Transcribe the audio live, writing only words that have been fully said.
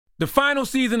The final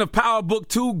season of Power Book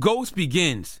 2, Ghost,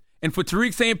 begins. And for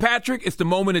Tariq St. Patrick, it's the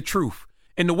moment of truth.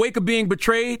 In the wake of being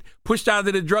betrayed, pushed out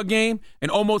of the drug game, and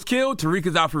almost killed, Tariq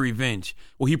is out for revenge.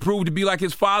 Will he prove to be like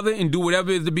his father and do whatever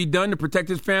is to be done to protect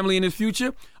his family and his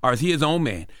future? Or is he his own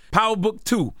man? Power Book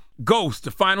 2, Ghost,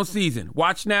 the final season.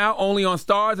 Watch now only on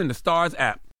Starz and the Starz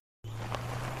app.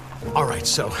 All right,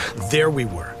 so there we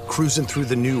were, cruising through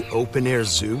the new open-air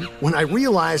zoo, when I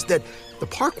realized that the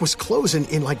park was closing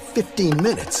in like 15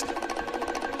 minutes.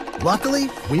 Luckily,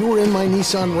 we were in my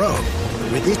Nissan Rogue.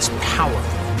 With its powerful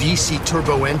VC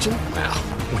turbo engine,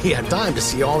 well, we had time to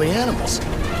see all the animals.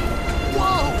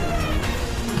 Whoa!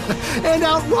 And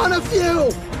outrun a few!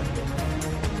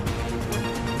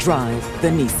 Drive the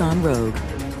Nissan Rogue.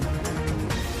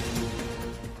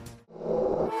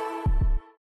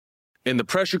 In the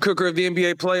pressure cooker of the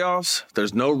NBA playoffs,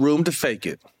 there's no room to fake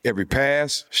it. Every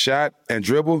pass, shot, and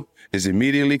dribble is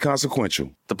immediately consequential.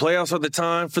 The playoffs are the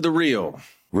time for the real.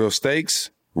 Real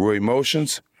stakes, real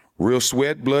emotions, real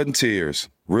sweat, blood, and tears,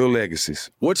 real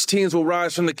legacies. Which teams will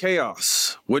rise from the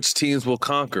chaos? Which teams will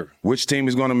conquer? Which team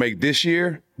is going to make this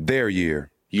year their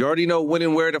year? You already know when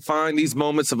and where to find these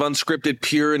moments of unscripted,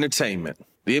 pure entertainment.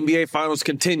 The NBA Finals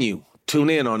continue.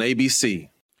 Tune in on ABC.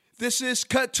 This is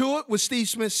Cut to It with Steve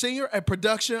Smith Sr., a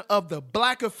production of The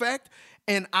Black Effect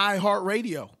and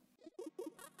iHeartRadio.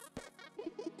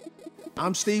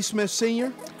 I'm Steve Smith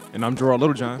Sr. And I'm Gerard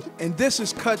Littlejohn. And this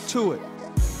is Cut to It.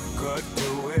 Cut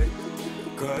to it,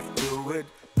 cut to it,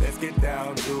 let's get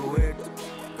down to it,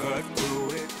 cut to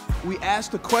it. We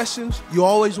ask the questions you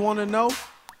always want to know,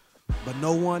 but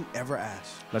no one ever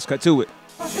asks. Let's cut to it.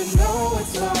 You know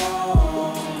it's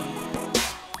on.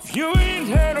 If you ain't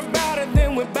heard about it,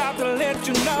 then we're about to let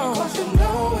you know. Cause you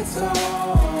know it's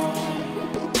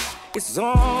on. It's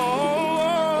on.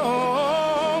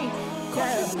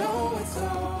 Cause you know it's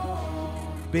on.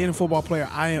 Being a football player,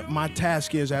 my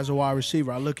task is as a wide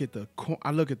receiver. I look at the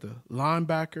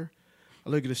linebacker, I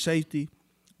look at the safety,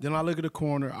 then I look at the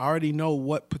corner. I already know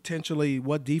what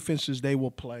defenses they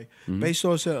will play based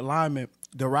on set alignment,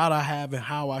 the route I have, and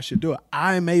how I should do it.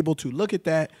 I am able to look at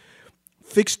that,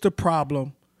 fix the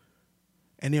problem,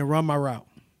 and then run my route.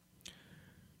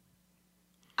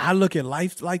 I look at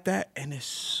life like that, and it's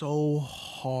so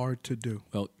hard to do.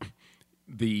 Well,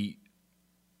 the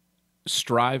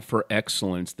strive for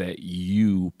excellence that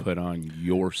you put on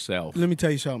yourself. Let me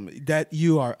tell you something. That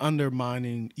you are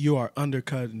undermining, you are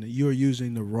undercutting, you are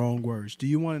using the wrong words. Do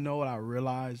you want to know what I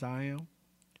realize I am?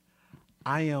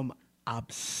 I am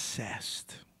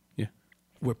obsessed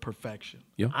with perfection.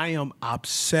 Yeah. I am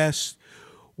obsessed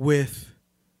with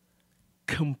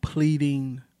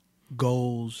completing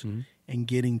goals and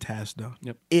getting tasks done.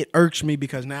 Yep. It irks me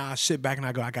because now I sit back and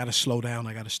I go, I got to slow down.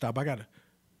 I got to stop. I got to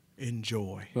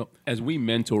enjoy. Well, as we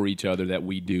mentor each other, that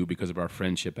we do because of our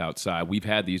friendship outside, we've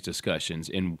had these discussions,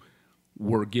 and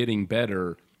we're getting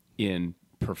better in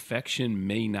perfection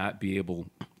may not be able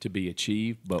to be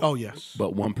achieved, but but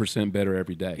 1% better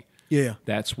every day. Yeah.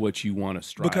 That's what you want to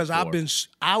strive because for.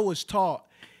 I was taught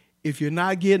if you're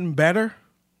not getting better,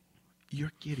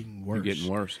 you're getting worse. You're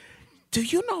getting worse. Do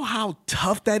you know how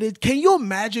tough that is? Can you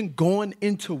imagine going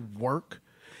into work?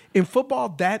 In football,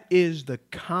 that is the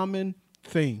common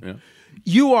thing. Yeah.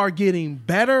 You are getting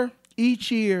better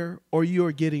each year or you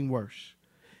are getting worse.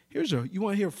 You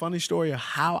want to hear a funny story of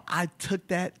how I took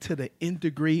that to the nth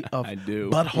degree of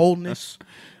buttholeness?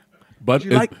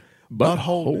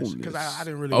 Buttholeness? Because I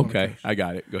didn't really want to Okay, I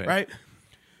got it. Go ahead. Right?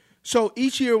 So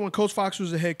each year when Coach Fox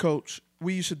was the head coach,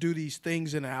 we used to do these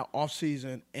things in our off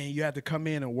season, and you had to come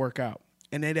in and work out.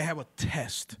 And then they have a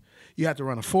test. You had to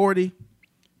run a 40.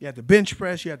 You had to bench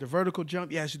press. You had to vertical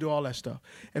jump. You had to do all that stuff.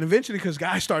 And eventually, because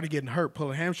guys started getting hurt,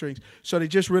 pulling hamstrings, so they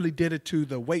just really did it to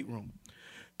the weight room.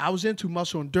 I was into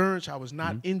muscle endurance. I was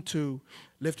not into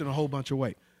lifting a whole bunch of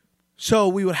weight. So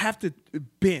we would have to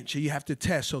bench, and you have to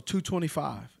test. So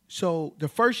 225. So the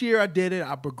first year I did it,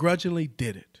 I begrudgingly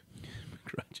did it.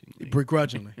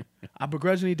 Begrudgingly. I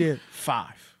begrudgingly did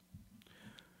 5.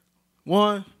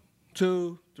 1,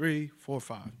 2, 3, 4,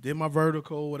 5. Did my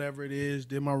vertical, whatever it is.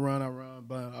 Did my run, I run.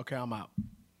 But okay, I'm out.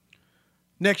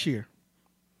 Next year.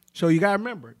 So you got to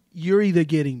remember, you're either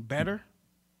getting better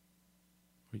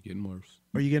or you're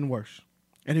getting worse.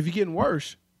 And if you're getting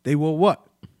worse, they will what?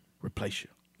 Replace you.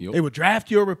 Yep. They will draft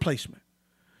your replacement.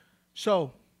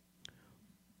 So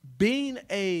being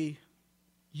a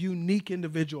unique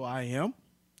individual I am,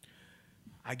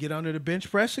 I get under the bench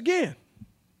press again.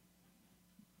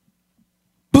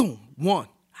 Boom. 1,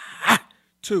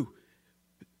 2,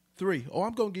 3. Oh,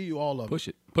 I'm going to give you all of them.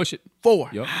 Push it. 4.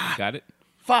 Yep, got it.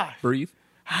 5. Breathe.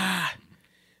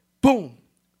 Boom.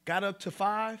 Got up to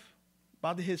 5.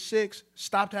 about to hit 6,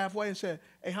 stopped halfway and said,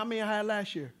 hey, how many I had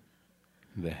last year?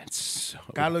 That's so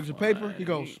Guy looks at the paper. He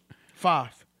funny. goes,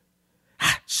 5.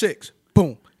 6.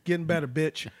 Boom. Getting better,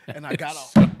 bitch. And I got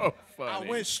off. So funny. I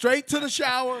went straight to the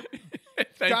shower,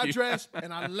 got you. dressed,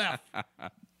 and I left.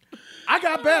 I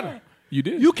got better. You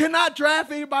did. You cannot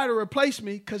draft anybody to replace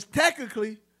me because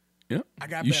technically, Yep. I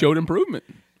got You better. showed improvement.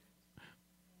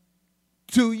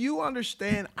 do you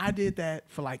understand? I did that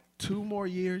for like 2 more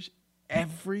years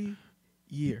every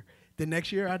year. The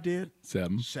next year I did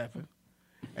 7. 7.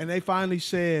 And they finally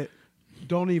said,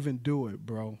 don't even do it,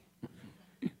 bro.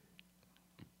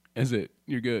 That's it.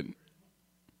 You're good.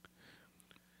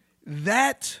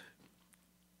 That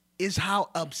is how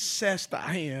obsessed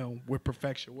I am with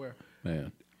perfection. Where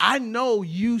Man. I know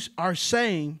you are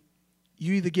saying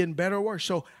you either getting better or worse.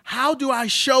 So how do I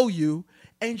show you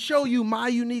and show you my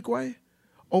unique way?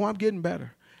 Oh, I'm getting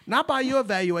better. Not by your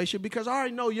evaluation, because I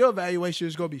already know your evaluation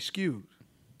is going to be skewed.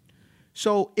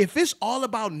 So if it's all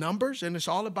about numbers and it's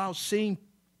all about seeing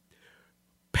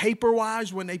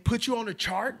paper-wise when they put you on a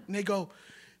chart and they go,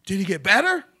 did he get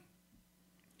better?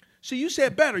 So you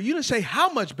said better. You didn't say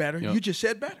how much better. Yep. You just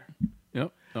said better.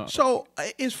 Yep. So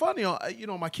it's funny,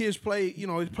 my kids play, they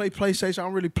play PlayStation. I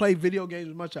don't really play video games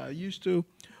as much as I used to.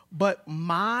 But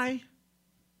my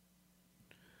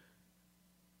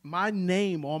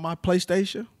name on my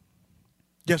PlayStation,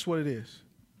 guess what it is?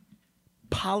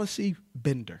 Policy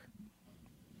Bender.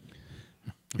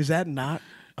 Is that not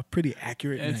a pretty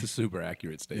accurate name? It's a super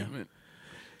accurate statement.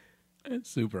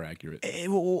 It's super accurate.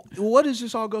 What does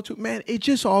this all go to? Man, it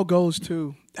just all goes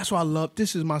to, that's what I love.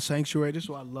 This is my sanctuary. This is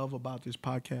what I love about this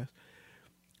podcast.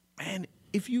 Man,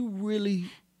 if you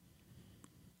really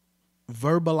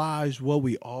verbalize what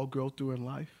we all go through in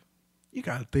life, you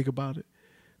got to think about it.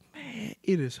 Man,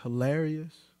 it is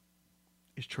hilarious.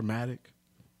 It's traumatic.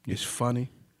 It's funny.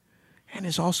 And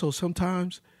it's also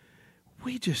sometimes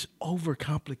we just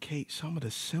overcomplicate some of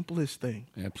the simplest things.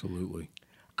 Absolutely.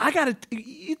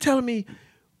 You telling me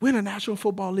we're in a National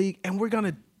Football League and we're going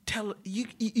to tell you,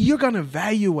 you're going to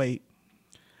evaluate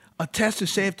a test to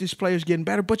say if this player's getting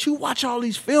better, but you watch all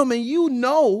these film and you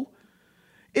know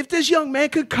if this young man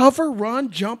could cover, run,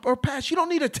 jump, or pass. You don't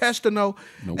need a test to know,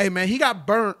 hey, man, he got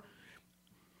burnt.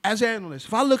 As an analyst,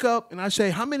 if I look up and I say,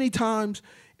 how many times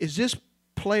is this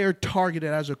player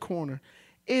targeted as a corner?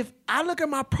 If I look at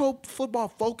my Pro Football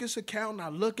Focus account and I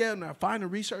look at it and I find a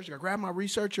researcher, I grab my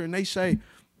researcher and they say,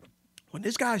 when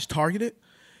this guy's targeted,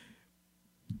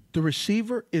 the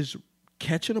receiver is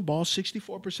catching the ball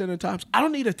 64% of the times. I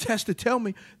don't need a test to tell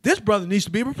me this brother needs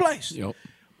to be replaced. Yep.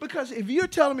 Because if you're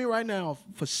telling me right now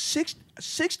for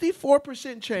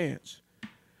 64% chance,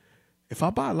 if I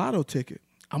buy a lotto ticket,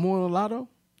 I'm on a lotto,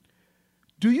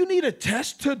 do you need a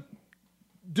test to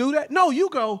do that? No, you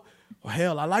go, well,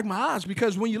 hell, I like my odds,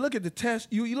 because when you look at the test,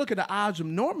 you look at the odds of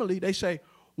normally, they say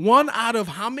 1 out of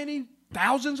how many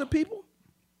thousands of people?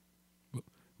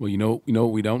 Well, you know what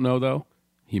we don't know, though?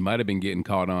 He might have been getting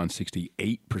caught on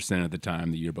 68% of the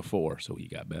time the year before, so he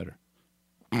got better.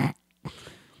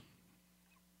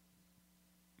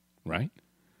 Right?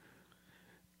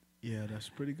 Yeah, that's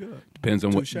pretty good. Depends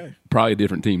on Touche. what. Probably a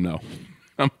different team, though.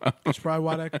 That's probably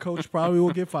why that coach probably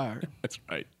will get fired. That's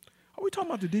right. Are we talking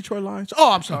about the Detroit Lions?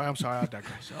 Oh, I'm sorry. I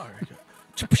digress. All right.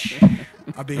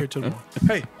 I'll be here till tomorrow.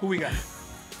 Hey, who we got?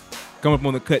 Coming up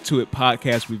on the Cut to It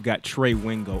podcast, we've got Trey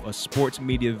Wingo, a sports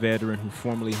media veteran who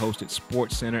formerly hosted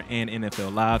SportsCenter and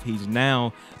NFL Live. He's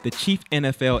now the chief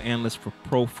NFL analyst for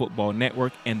Pro Football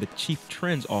Network and the chief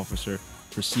trends officer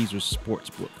for Caesars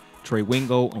Sportsbook. Trey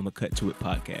Wingo on the Cut to It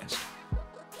podcast.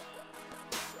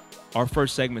 Our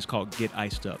first segment is called Get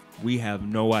Iced Up. We have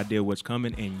no idea what's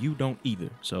coming, and you don't either.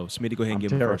 So, Smitty, go ahead and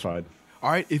give him the first one. Terrified.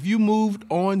 All right. If you moved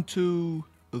on to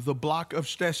the block of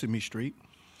Sesame Street,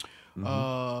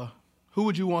 who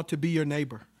would you want to be your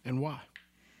neighbor and why?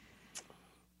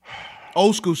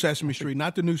 Old school Sesame Street,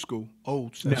 not the new school.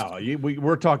 Old Sesame. No,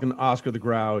 we're talking Oscar the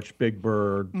Grouch, Big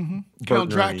Bird, Bert Count and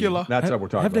Dracula. Ernie. That's what we're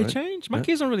talking Have about. they changed? My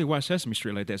kids don't really watch Sesame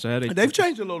Street like that. So They've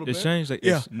changed a little bit. It's changed. Like,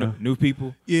 Yeah. it's new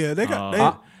people. Yeah, they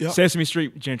got yep. Sesame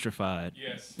Street gentrified.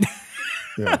 Yes.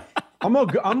 Yeah. I'm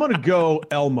gonna go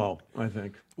Elmo. I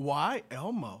think. Why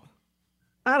Elmo?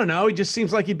 I don't know. He just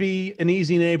seems like he'd be an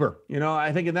easy neighbor.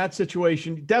 I think in that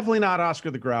situation, definitely not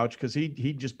Oscar the Grouch, because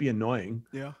he'd just be annoying.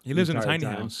 Yeah. He lives in a Entire tiny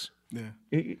time. house.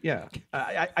 Yeah. Yeah.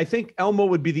 I think Elmo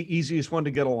would be the easiest one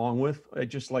to get along with.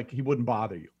 Just like he wouldn't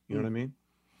bother you. You know what I mean?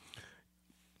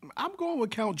 I'm going with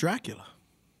Count Dracula.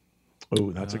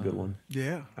 Oh, that's a good one.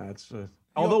 Yeah. That's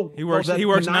although He works. that He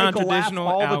works maniacal laugh non-traditional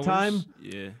all hours. the time.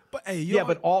 Yeah. But hey,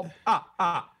 But all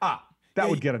that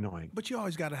would get annoying. But you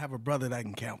always got to have a brother that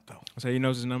can count, though. So he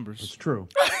knows his numbers. It's true.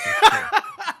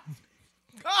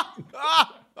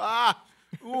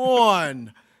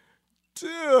 1, 2.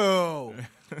 I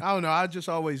don't know. I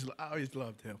always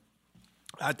loved him.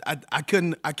 I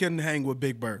couldn't hang with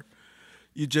Big Bird.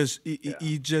 You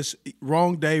just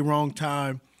wrong day, wrong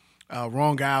time,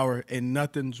 wrong hour, and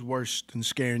nothing's worse than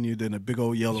scaring you than a big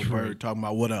old yellow bird talking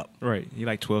about what up. Right. He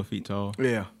like 12 feet tall.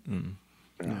 Yeah.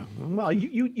 Yeah. Well,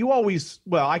 you always,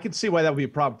 I can see why that would be a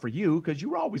problem for you because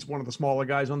you were always one of the smaller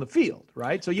guys on the field,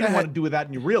 right? So you didn't want to do with that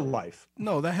in your real life.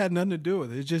 No, that had nothing to do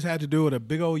with it. It just had to do with a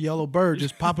big old yellow bird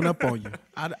just popping up on you.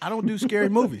 I don't do scary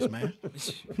movies, man.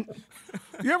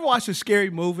 You ever watch a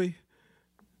scary movie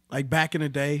like back in the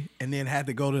day and then had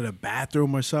to go to the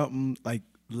bathroom or something like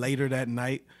later that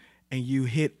night and you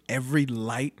hit every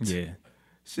light? Yeah.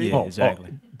 See? Yeah,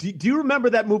 exactly. Do you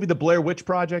remember that movie, The Blair Witch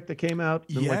Project, that came out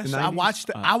in Yes, the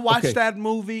 90s? I watched that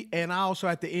movie, and I also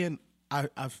at the end, I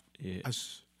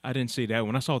didn't see that.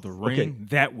 When I saw The Ring,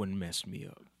 that one messed me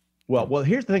up. Well,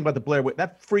 here's the thing about the Blair Witch.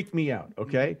 That freaked me out,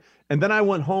 okay? And then I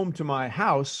went home to my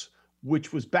house,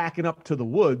 which was backing up to the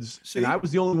woods, and I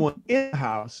was the only one in the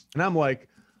house, and I'm like,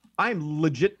 I'm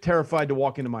legit terrified to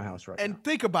walk into my house right now. And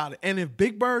think about it. And if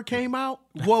Big Bird came out,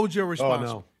 what was your response?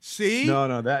 Oh, no. See?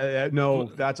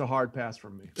 No, that's a hard pass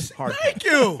from me. Thank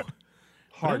you.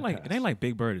 It ain't like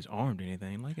Big Bird is armed or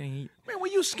anything. Like, man,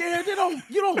 when you scared,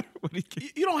 you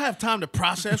don't have time to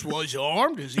process. Well, is he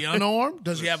armed? Is he unarmed?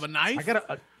 Does he have a knife?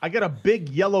 I got a big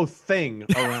yellow thing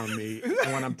around me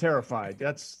when I'm terrified.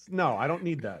 I don't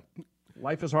need that.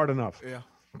 Life is hard enough. Yeah.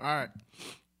 All right.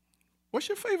 What's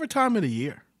your favorite time of the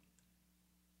year?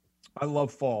 I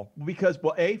love fall because,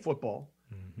 A, football.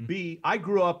 Mm-hmm. B, I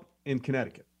grew up in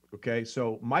Connecticut. Okay,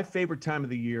 so my favorite time of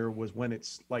the year was when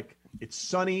it's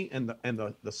sunny and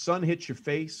the sun hits your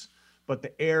face, but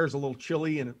the air is a little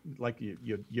chilly and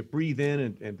you breathe in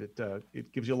and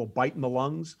it gives you a little bite in the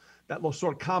lungs. That little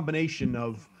sort of combination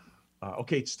of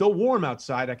it's still warm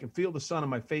outside. I can feel the sun on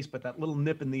my face, but that little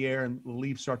nip in the air and the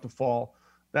leaves start to fall.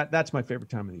 That's my favorite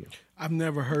time of the year. I've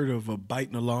never heard of a bite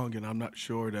in the lung, and I'm not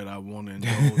sure that I want to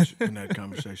indulge in that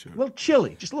conversation. A little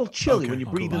chilly when you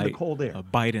breathe in the cold air. A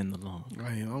bite in the lung.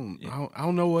 I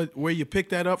don't know where you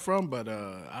picked that up from, but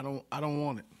I don't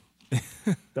want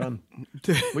it. Done.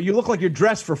 Well, you look like you're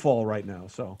dressed for fall right now,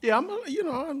 so yeah,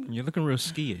 You're looking real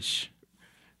ski-ish.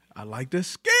 I like to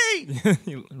ski.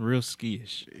 Real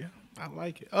ski-ish. Yeah, I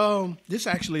like it. This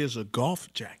actually is a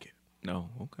golf jacket. No,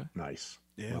 okay, nice.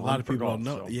 Yeah, a lot of people don't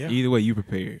know. So. Yeah. Either way, you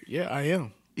prepared. Yeah, I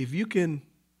am. If you can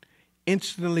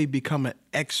instantly become an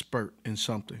expert in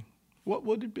something, what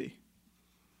would it be?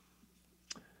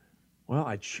 Well,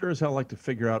 I'd sure as hell like to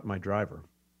figure out my driver.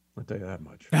 I'll tell you that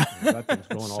much. That thing's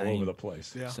going all over the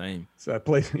place. Yeah. Same. So that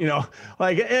place,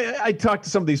 I talked to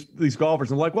some of these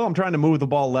golfers and I'm like, well, I'm trying to move the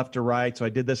ball left to right. So I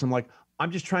did this. I'm like,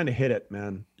 I'm just trying to hit it,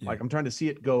 man. Yeah. Like I'm trying to see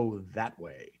it go that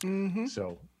way. Mm-hmm.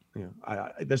 So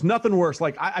there's nothing worse.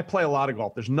 Like I play a lot of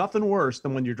golf. There's nothing worse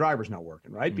than when your driver's not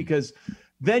working, right? Mm-hmm. Because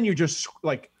then you're just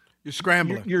like you're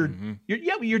scrambling. You're dead you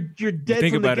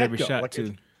think from about the every get-go. shot like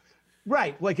too.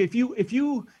 Right. Like if you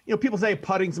people say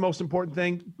putting's the most important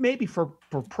thing, maybe for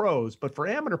pros, but for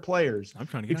amateur players,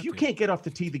 if you can't get off the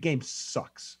tee, the game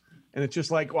sucks. And it's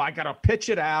just like, well, I got to pitch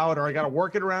it out or I got to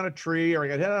work it around a tree or I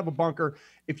got to hit out of a bunker.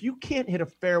 If you can't hit a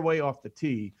fairway off the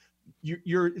tee,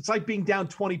 it's like being down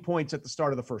 20 points at the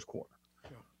start of the first quarter.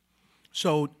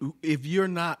 So if you're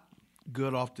not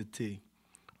good off the tee,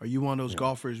 are you one of those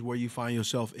golfers where you find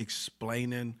yourself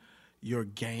explaining your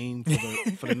game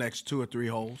for the next 2 or 3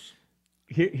 holes?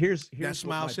 Here's that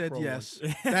smile said yes.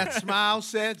 That smile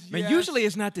said yes. Man, usually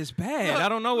it's not this bad. I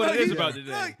don't know what it is about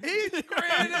today. Look, he's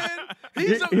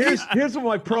grinning. Here's what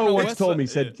my pro once told me. He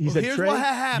said, here's Trey, what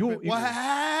happened.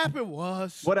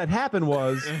 What had happened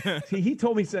was he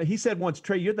told me, he said once,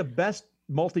 Trey, you're the best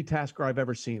multitasker I've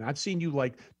ever seen. I've seen you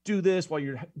like do this while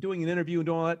you're doing an interview and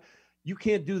doing all that. You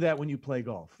can't do that when you play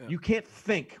golf. Yeah. You can't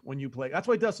think when you play. That's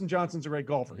why Dustin Johnson's a great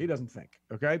golfer. He doesn't think.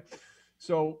 Okay.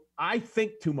 So I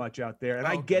think too much out there, and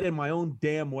I get in my own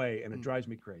damn way, and it drives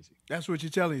me crazy. That's what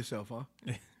you're telling yourself, huh?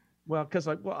 Well, because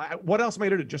what else am I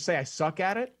going to do? Just say I suck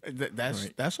at it?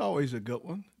 That's always a good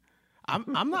one.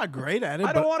 I'm not great at it.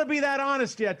 I don't want to be that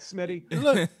honest yet, Smitty.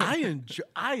 Look,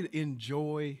 I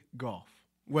enjoy golf,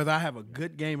 whether I have a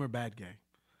good game or bad game.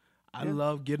 I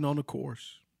love getting on the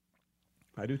course.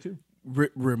 I do too.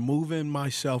 Removing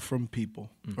myself from people,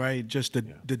 right? Just the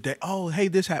day. Oh, hey,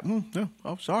 this happened. No,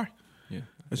 oh, sorry. Yeah,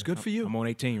 it's good for you. I'm on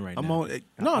 18 right now.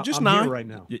 I'm just I'm 9 here right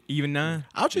now. Even 9.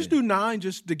 I'll just do 9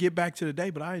 just to get back to the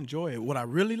day, but I enjoy it. What I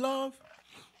really love,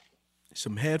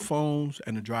 some headphones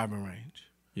and a driving range.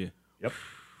 Yeah. Yep.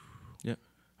 Yep.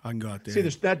 I can go out there. See,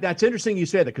 that's interesting you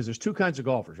say that because there's 2 kinds of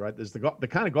golfers, right? There's the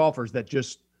kind of golfers that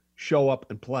just show up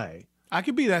and play. I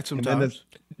could be that sometimes.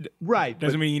 Right.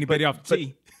 Doesn't mean anybody off the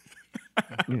tee.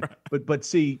 Yeah. But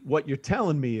see, what you're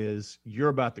telling me is you're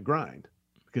about the grind,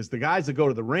 because the guys that go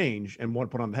to the range and want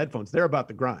to put on the headphones, they're about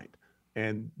the grind,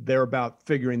 and they're about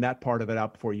figuring that part of it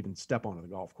out before you even step onto the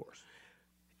golf course.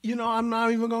 You know, I'm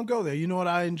not even gonna go there. You know what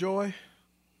I enjoy?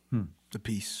 The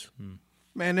peace.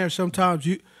 Man, there's sometimes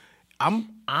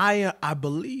I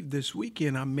believe this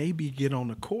weekend I maybe get on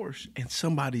the course and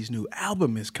somebody's new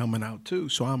album is coming out too.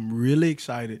 So I'm really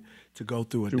excited to go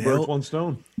through Two birds, one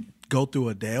stone. Go through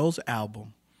Adele's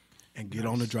album and get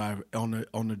on the driver on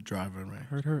the driving range.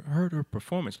 Heard her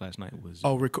performance last night was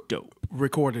dope.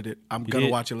 Recorded it. I'm gonna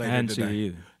watch it later I hadn't today. seen it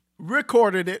either.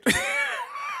 Recorded it.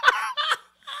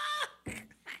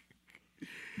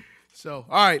 So,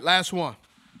 all right, last one.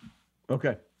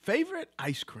 Okay. Favorite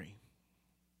ice cream?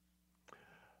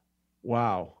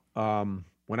 Wow.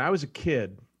 When I was a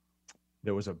kid,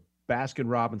 there was a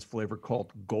Baskin-Robbins flavor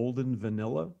called Golden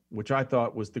Vanilla, which I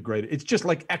thought was the greatest. It's just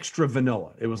like extra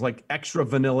vanilla. It was like extra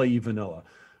vanilla-y vanilla.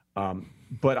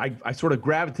 But I sort of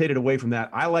gravitated away from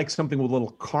that. I like something with a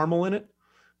little caramel in it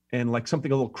and like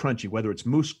something a little crunchy, whether it's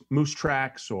Moose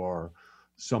Tracks or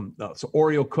some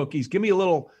Oreo cookies. Give me a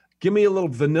little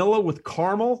vanilla with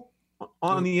caramel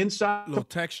on the inside. A little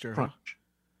texture. Crunch. Huh?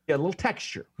 Yeah, a little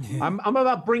texture. I'm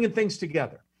about bringing things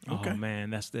together. Okay. Oh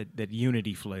man, that's that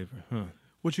unity flavor, huh?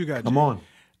 What you got? Come on.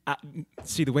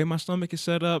 See, the way my stomach is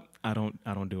set up, I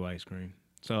don't do ice cream.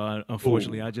 So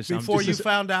unfortunately, you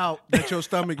found out that your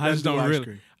stomach doesn't do ice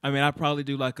cream. I mean, I probably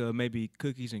do like maybe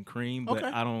cookies and cream, but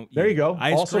I don't. There you go.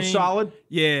 Ice also cream, solid.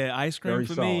 Yeah, ice cream Very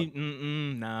for solid.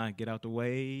 me. Nah, get out the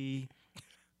way.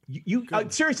 You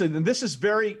seriously? Then this is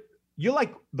very. You're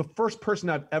like the first person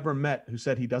I've ever met who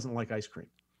said he doesn't like ice cream.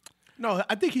 No,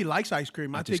 I think he likes ice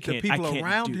cream. I think the can't- people I can't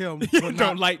around do- him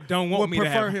don't want would me to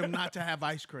prefer have- him not to have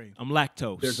ice cream. I'm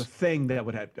lactose. There's a thing that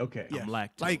would have. Okay. Yeah. I'm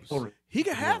lactose. Like he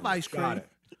can have ice cream.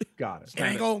 Got it. It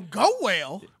ain't gonna go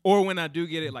well. Or when I do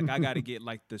get it, like I got to get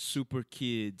like the super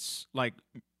kids, like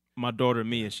my daughter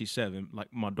Mia, she's 7.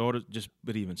 Like my daughter,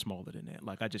 but even smaller than that.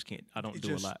 Like I just can't. I don't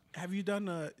do a lot. Have you done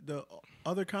the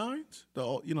other kinds?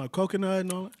 The coconut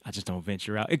and all that? I just don't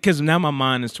venture out because now my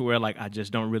mind is to where like I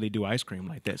just don't really do ice cream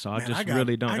like that. So I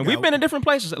really don't. And we've been in different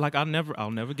places. Like I'll never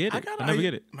get it. I'll never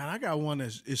get it. Man, I got one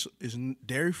that's is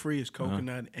dairy free. It's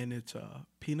coconut and it's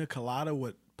pina colada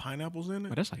with pineapples in it.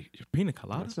 But that's like pina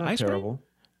colada. That's not ice terrible. cream?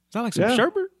 Is that like some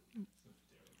sherbet?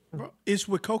 Bro, it's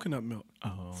with coconut milk.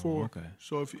 Oh, okay.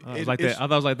 So if I thought it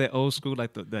was like that old school,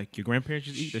 like your grandparents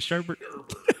used to eat the sherbet.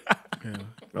 Yeah.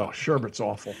 Oh, sherbet's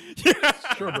awful.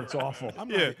 Sherbet's awful.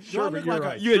 Sherbet, you're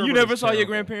right. You never saw your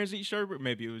grandparents eat sherbet?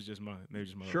 Maybe it was just my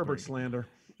sherbet slander.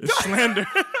 It's slander.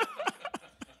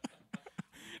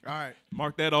 All right.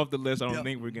 Mark that off the list. I don't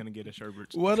think we're gonna get a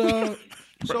sherbet. What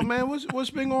so man, what's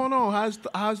been going on?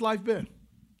 How's life been?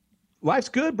 Life's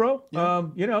good, bro.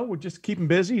 Yeah. We're just keeping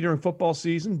busy during football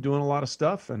season, doing a lot of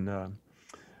stuff, and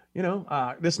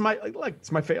this is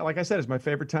like I said, it's my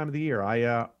favorite time of the year.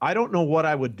 I don't know what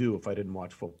I would do if I didn't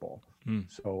watch football.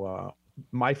 So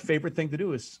my favorite thing to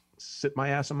do is sit my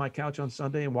ass on my couch on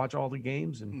Sunday and watch all the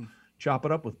games and chop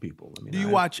it up with people. I mean, do you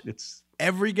watch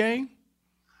every game?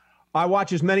 I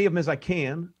watch as many of them as I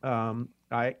can.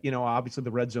 Obviously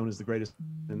the red zone is the greatest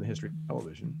in the history of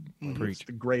television. It's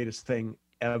the greatest thing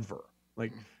ever.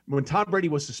 Like when Tom Brady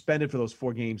was suspended for those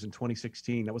 4 games in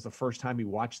 2016, that was the first time he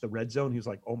watched the red zone. He was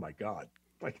like, "Oh my God.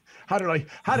 Like, how did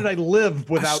I live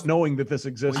without knowing that this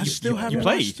existed?" I still haven't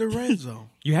watched the red zone.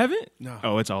 You haven't? No.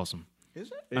 Oh, it's awesome.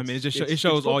 Is it? I mean, it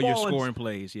shows all your scoring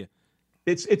plays. Yeah.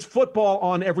 It's football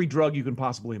on every drug you can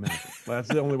possibly imagine. That's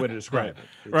the only way to describe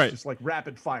it. It's just like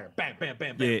rapid fire. Bam, bam,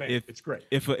 bam, bam, bam. It's great.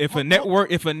 If a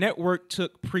network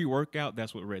took pre-workout,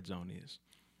 that's what red zone is.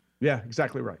 Yeah,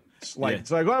 exactly right. It's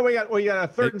like oh, we got a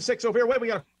 3rd and 6 over here. Wait, we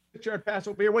got a 6-yard pass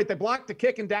over here. Wait, they blocked the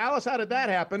kick in Dallas. How did that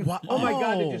happen? Oh my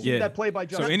God! Did you see that play by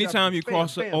Justin? So anytime you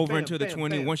cross over into the bam,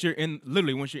 20, bam. once you're in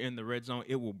the red zone,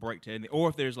 it will break to. Or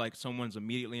if there's like someone's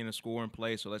immediately in a scoring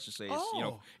play, so let's just say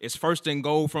it's it's 1st and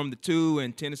goal from the 2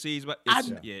 and Tennessee's, but I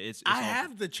awesome.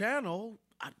 have the channel.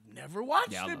 I've never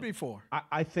watched it before.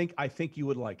 I think you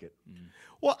would like it.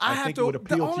 Well, I have think to. It would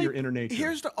appeal to your inner nature.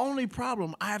 Here's the only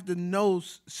problem: I have to know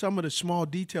some of the small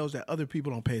details that other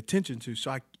people don't pay attention to,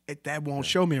 so that won't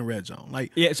show me in red zone.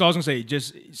 Like, so I was gonna say,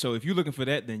 just so if you're looking for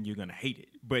that, then you're gonna hate it.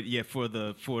 But yeah, for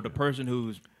the person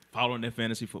who's following their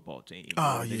fantasy football team,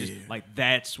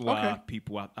 that's why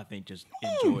people I think just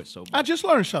enjoy it so much. I just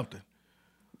learned something.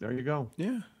 There you go.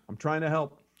 Yeah, I'm trying to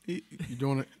help. You're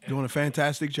doing a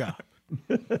fantastic job.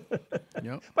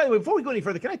 Yep. By the way, before we go any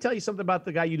further, can I tell you something about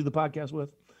the guy you do the podcast with?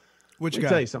 Which Let me guy?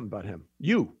 tell you something about him.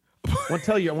 You. I want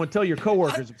to tell your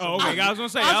coworkers. Oh, okay. I was gonna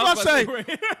say. I was about to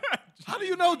say. How do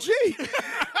you know G?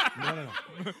 No.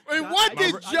 And what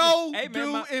did Joe Hey, man,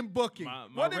 do in booking? My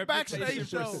What did backstage reputation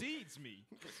show? precedes me.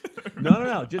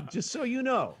 No. Just so you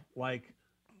know, like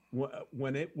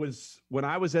when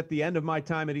I was at the end of my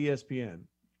time at ESPN,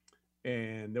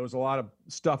 and there was a lot of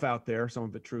stuff out there, some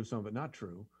of it true, some of it not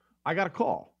true. I got a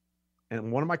call,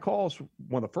 and one of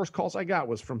the first calls I got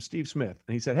was from Steve Smith,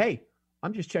 and he said, "Hey,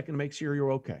 I'm just checking to make sure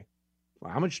you're okay.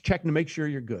 I'm just checking to make sure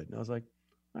you're good." And I was like,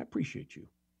 "I appreciate you."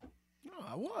 No,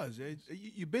 I was.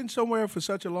 You've been somewhere for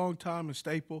such a long time in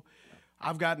Staple.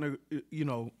 I've gotten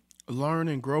to, learn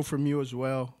and grow from you as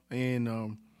well. And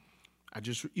I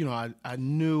just, I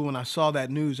knew when I saw that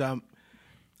news, I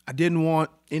didn't want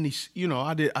any,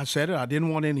 I said it. I didn't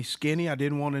want any skinny. I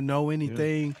didn't want to know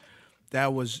anything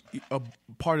that was a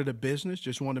part of the business.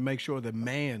 Just wanted to make sure the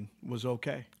man was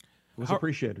okay. It was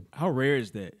appreciated. How rare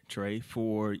is that, Trey?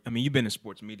 You've been in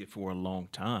sports media for a long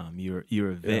time. You're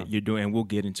a vet. You're doing, and we'll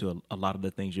get into a lot of the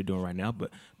things you're doing right now.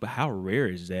 But how rare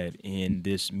is that in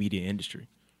this media industry?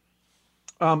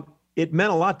 It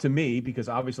meant a lot to me because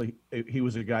obviously he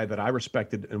was a guy that I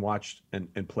respected and watched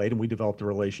and played, and we developed a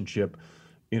relationship,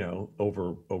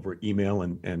 over email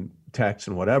and text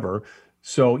and whatever.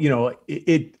 So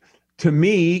it to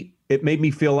me it made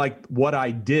me feel like what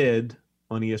I did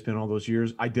on ESPN all those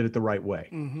years, I did it the right way.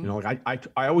 Mm-hmm.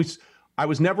 I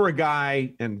was never a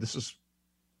guy, and this is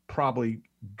probably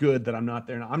good that I'm not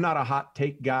there now. I'm not a hot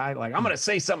take guy. Like, I'm going to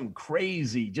say something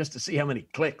crazy just to see how many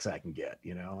clicks I can get,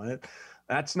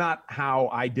 That's not how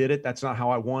I did it. That's not how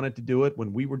I wanted to do it.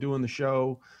 When we were doing the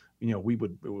show, it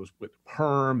was with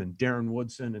Herm and Darren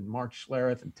Woodson and Mark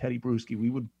Schlereth and Teddy Bruschi.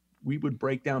 We would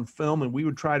break down film and we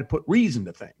would try to put reason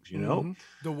to things, Mm-hmm.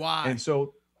 The why. And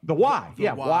so the why.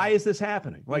 Why is this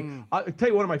happening? Like, I'll tell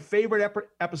you one of my favorite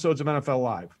episodes of NFL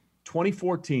Live,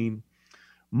 2014,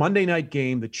 Monday night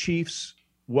game. The Chiefs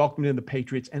welcomed in the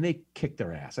Patriots, and they kicked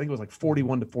their ass. I think it was like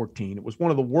 41-14. It was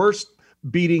one of the worst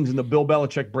beatings in the Bill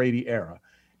Belichick-Brady era.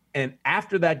 And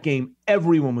after that game,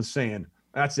 everyone was saying,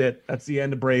 that's it. That's the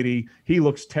end of Brady. He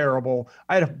looks terrible.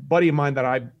 I had a buddy of mine that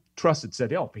I trusted said,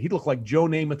 he looked like Joe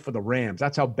Namath for the Rams.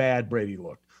 That's how bad Brady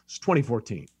looked. It's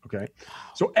 2014, okay?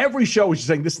 So every show was just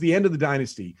saying, this is the end of the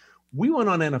dynasty. We went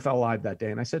on NFL Live that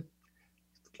day, and I said,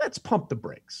 let's pump the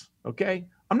brakes, okay?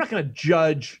 I'm not going to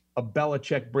judge a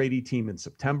Belichick-Brady team in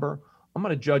September. I'm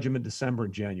going to judge them in December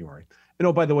and January.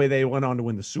 And, by the way, they went on to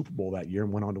win the Super Bowl that year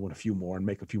and went on to win a few more and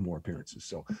make a few more appearances.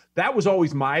 So that was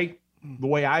always the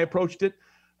way I approached it.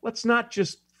 Let's not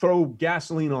just throw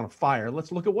gasoline on a fire.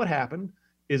 Let's look at what happened.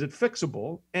 Is it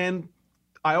fixable? And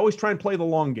I always try and play the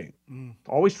long game.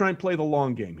 Always try and play the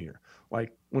long game here.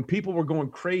 Like when people were going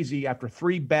crazy after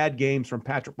 3 bad games from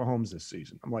Patrick Mahomes this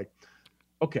season, I'm like,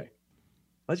 okay,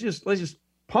 let's just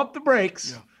pump the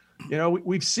brakes. Yeah.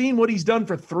 We've seen what he's done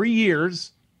for 3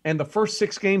 years, and the first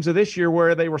 6 games of this year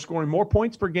where they were scoring more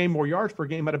points per game, more yards per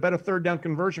game, had a better third down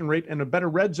conversion rate and a better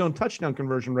red zone touchdown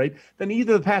conversion rate than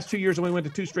either of the past 2 years when we went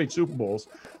to 2 straight Super Bowls.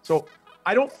 So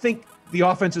I don't think the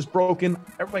offense is broken.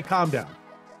 Everybody calm down.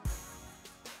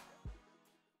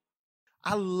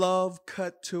 I love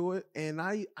Cut to It, and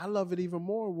I love it even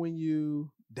more when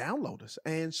you download us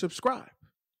and subscribe.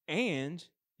 And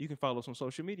you can follow us on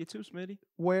social media too, Smitty.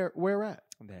 Where at?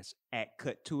 That's at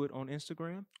Cut to It on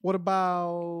Instagram. What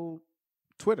about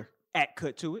Twitter? At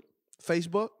Cut to It.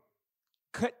 Facebook?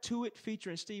 Cut to It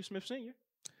featuring Steve Smith Sr.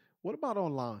 What about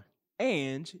online?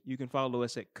 And you can follow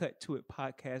us at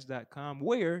cuttoitpodcast.com,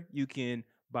 where you can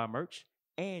buy merch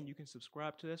and you can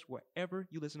subscribe to us wherever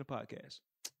you listen to podcasts.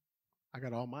 I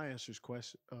got all my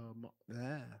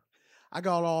I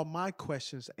got all my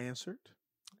questions answered.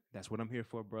 That's what I'm here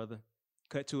for, brother.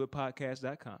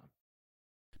 Cuttoitpodcast.com.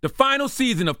 The final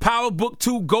season of Power Book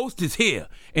 2 Ghost is here,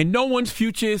 and no one's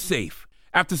future is safe.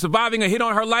 After surviving a hit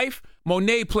on her life,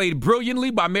 Monet, played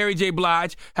brilliantly by Mary J.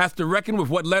 Blige, has to reckon with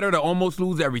what led her to almost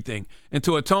lose everything and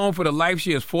to atone for the life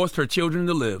she has forced her children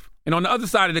to live. And on the other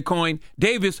side of the coin,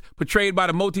 Davis, portrayed by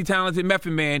the multi-talented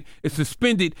Method Man, is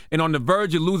suspended and on the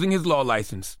verge of losing his law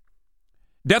license.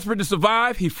 Desperate to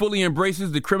survive, he fully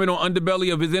embraces the criminal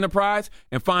underbelly of his enterprise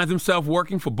and finds himself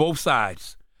working for both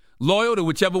sides, loyal to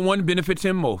whichever one benefits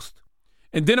him most.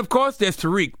 And then, of course, there's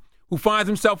Tariq, who finds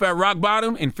himself at rock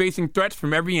bottom and facing threats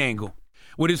from every angle.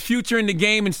 With his future in the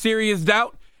game in serious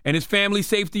doubt and his family's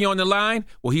safety on the line,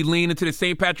 will he lean into the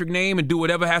St. Patrick name and do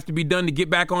whatever has to be done to get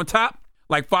back on top?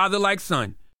 Like father, like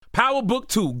son. Power Book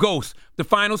 2, Ghost, the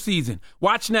final season.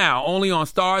 Watch now, only on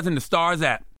Stars and the Stars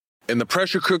app. In the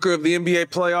pressure cooker of the NBA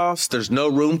playoffs, there's no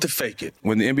room to fake it.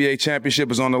 When the NBA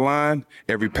championship is on the line,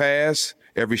 every pass,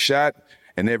 every shot,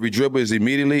 and every dribble is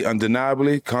immediately,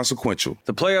 undeniably consequential.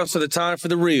 The playoffs are the time for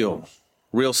the real.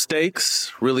 Real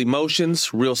stakes, real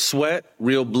emotions, real sweat,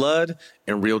 real blood,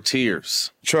 and real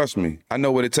tears. Trust me, I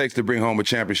know what it takes to bring home a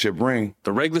championship ring.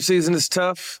 The regular season is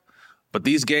tough, but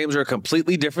these games are a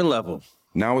completely different level.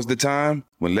 Now is the time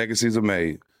when legacies are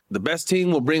made. The best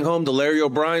team will bring home the Larry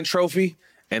O'Brien Trophy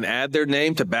and add their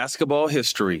name to basketball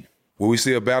history. Will we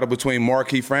see a battle between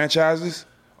marquee franchises,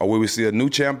 or will we see a new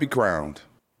champ be crowned?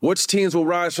 Which teams will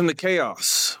rise from the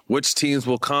chaos? Which teams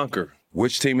will conquer?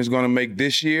 Which team is going to make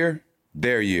this year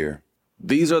their year?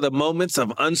 These are the moments of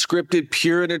unscripted,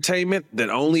 pure entertainment that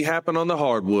only happen on the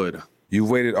hardwood. You've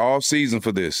waited all season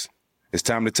for this. It's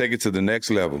time to take it to the next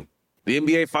level. The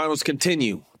NBA Finals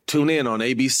continue. Tune in on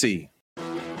ABC.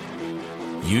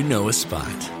 You know a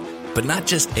spot, but not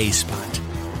just a spot,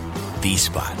 the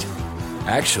spot.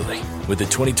 Actually, with the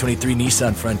 2023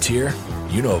 Nissan Frontier,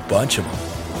 you know a bunch of them.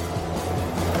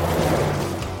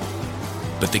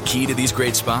 But the key to these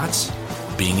great spots?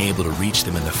 Being able to reach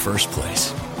them in the first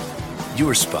place.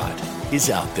 Your spot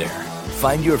is out there.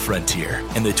 Find your Frontier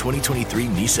in the 2023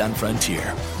 Nissan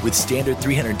Frontier with standard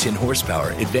 310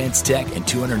 horsepower, advanced tech, and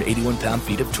 281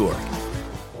 pound-feet of torque.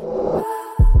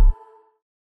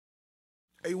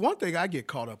 Hey, one thing I get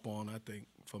caught up on, I think,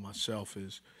 for myself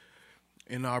is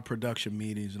in our production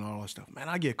meetings and all that stuff. Man,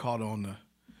 I get caught on the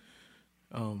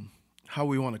how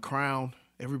we want to crown.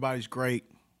 Everybody's great.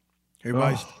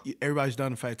 Everybody's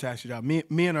done a fantastic job.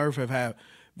 Me and Irv have had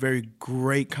very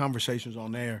great conversations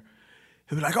on there.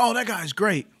 He'll be like, "Oh, that guy's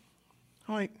great."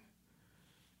 I'm like,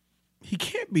 he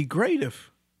can't be great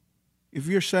if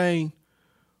you're saying,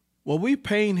 well, we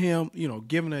paying him,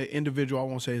 given an individual, I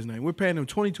won't say his name, we're paying him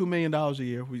 $22 million a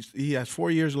year. He has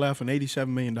 4 years left and $87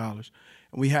 million.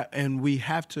 And we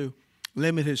have to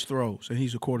limit his throws, and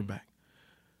he's a quarterback.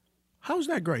 How's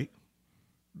that great?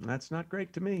 That's not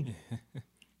great to me.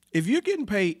 If you're getting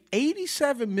paid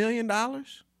 $87 million and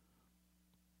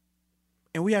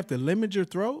we have to limit your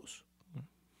throws,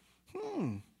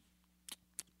 I'm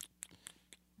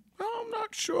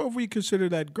not sure if we consider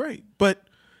that great. But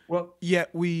yet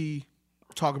we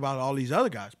talk about all these other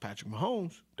guys, Patrick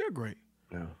Mahomes, they're great.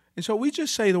 Yeah. And so we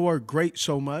just say the word great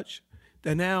so much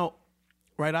that now,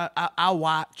 right, I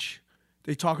watch,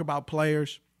 they talk about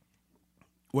players,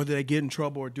 whether they get in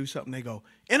trouble or do something, they go,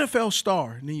 NFL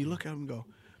star. And then you look at them and go,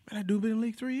 man, that dude been in the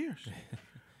league 3 years.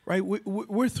 Right?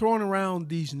 We're throwing around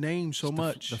these names so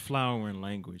much. The flowering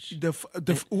language.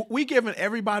 We giving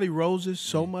everybody roses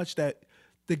so much that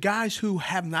the guys who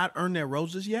have not earned their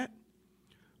roses yet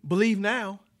believe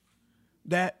now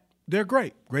that they're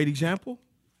great. Great example,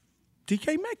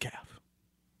 DK Metcalf.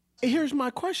 And here's my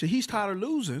question. He's tired of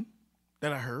losing,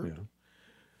 that I heard. Yeah.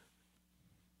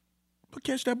 But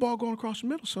catch that ball going across the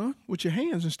middle, son, with your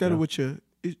hands instead of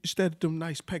them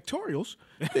nice pectorials,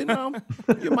 then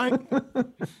you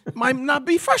might not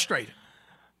be frustrated.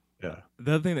 Yeah.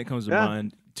 The other thing that comes to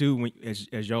mind too,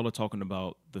 as y'all are talking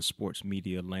about the sports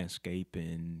media landscape,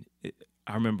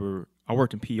 I remember I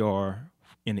worked in PR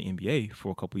in the NBA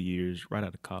for a couple of years right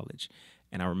out of college,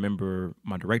 and I remember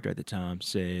my director at the time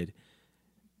said,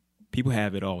 "People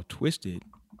have it all twisted.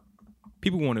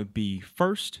 People want to be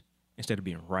first instead of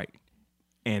being right,"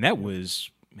 and that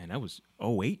was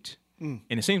 2008. And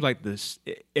it seems like this,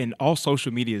 and all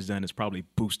social media has done is probably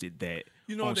boosted that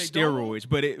on steroids.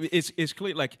 But it's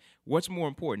clear, like, what's more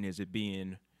important? Is it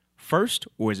being first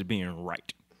or is it being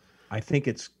right? I think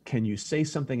it's, can you say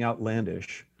something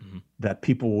outlandish that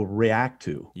people will react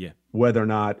to? Yeah. Whether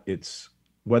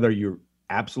you're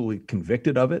absolutely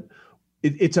convicted of it.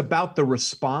 It's about the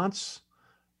response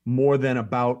more than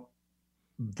about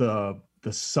the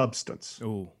substance.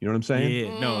 Oh, you know what I'm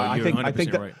saying? Yeah. No, I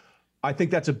think that. Right. I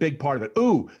think that's a big part of it.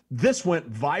 Ooh, this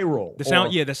went viral. The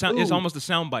sound, it's almost a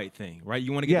soundbite thing, right?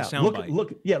 You want to get the soundbite.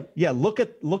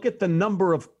 Look at the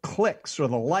number of clicks or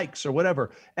the likes or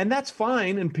whatever, and that's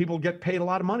fine. And people get paid a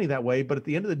lot of money that way. But at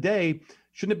the end of the day,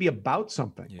 shouldn't it be about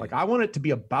something? Yeah. Like, I want it to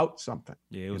be about something.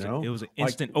 Yeah, it was an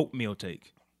instant oatmeal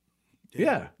take.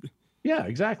 Yeah. Yeah,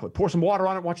 exactly. Pour some water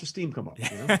on it, watch the steam come up.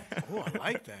 Oh, I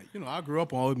like that. I grew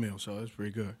up on oatmeal, so that's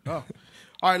pretty good. Oh.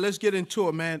 All right, let's get into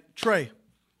it, man. Trey,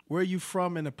 where are you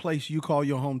from in a place you call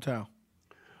your hometown?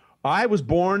 I was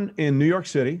born in New York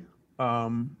City,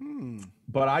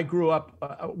 but I grew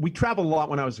up. We traveled a lot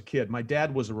when I was a kid. My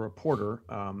dad was a reporter.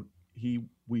 We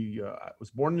was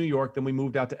born in New York, then we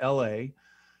moved out to L.A.,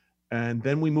 and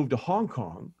then we moved to Hong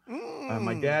Kong.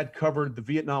 My dad covered the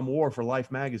Vietnam War for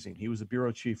Life magazine. He was the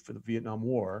bureau chief for the Vietnam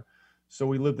War. So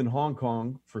we lived in Hong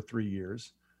Kong for 3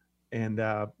 years. And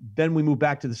then we moved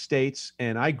back to the States,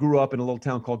 and I grew up in a little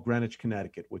town called Greenwich,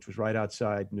 Connecticut, which was right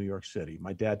outside New York City.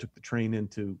 My dad took the train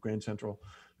into Grand Central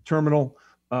Terminal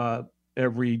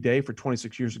every day for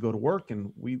 26 years to go to work,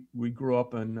 and we grew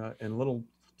up in a little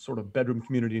sort of bedroom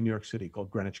community in New York City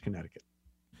called Greenwich, Connecticut.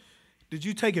 Did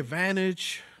you take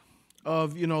advantage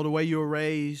of, the way you were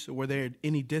raised? Were there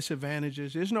any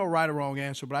disadvantages? There's no right or wrong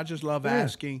answer, but I just love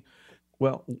asking.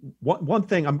 Well, one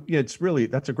thing,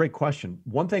 that's a great question.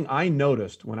 One thing I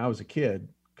noticed when I was a kid,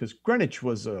 because Greenwich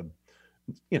was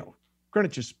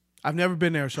Greenwich is. I've never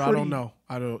been there, so I don't know.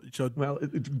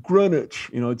 It's Greenwich.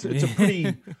 It's a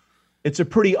pretty, it's a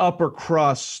pretty upper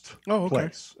crust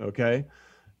place. Okay,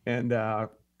 and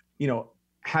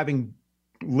having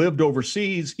lived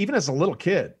overseas, even as a little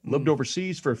kid, lived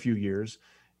overseas for a few years,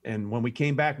 and when we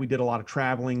came back, we did a lot of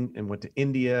traveling and went to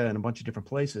India and a bunch of different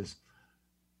places.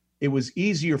 It was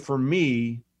easier for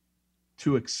me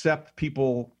to accept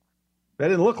people that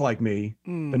didn't look like me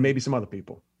than maybe some other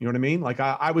people. You know what I mean? Like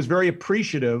I was very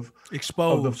appreciative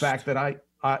of the fact that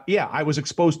I was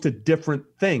exposed to different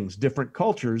things, different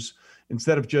cultures,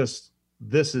 instead of just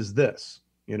this is this,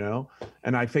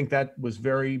 And I think that was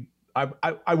very.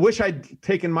 I wish I'd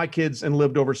taken my kids and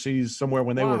lived overseas somewhere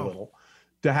when they were little,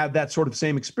 to have that sort of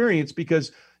same experience,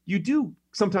 because you do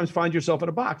sometimes find yourself in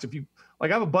a box. If you I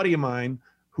have a buddy of mine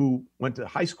who went to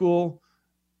high school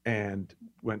and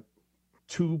went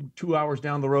two hours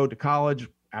down the road to college.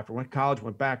 After went to college,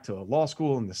 went back to law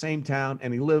school in the same town,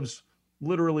 and he lives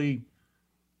literally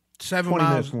 7 20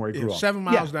 miles minutes from where he grew up. 7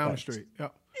 miles down the street.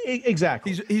 Yep.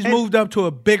 Exactly. He's moved up to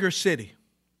a bigger city.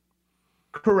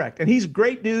 Correct. And he's a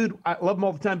great dude. I love him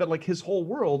all the time, but his whole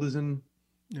world is in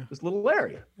this little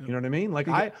area. You know what I mean?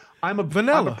 I'm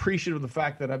appreciative of the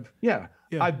fact that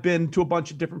I've been to a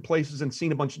bunch of different places and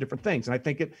seen a bunch of different things. And I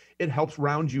think it helps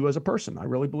round you as a person. I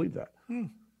really believe that.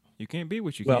 You can't be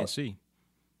what you can't see.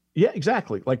 Yeah,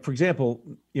 exactly. Like, for example,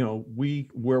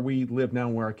 where we live now,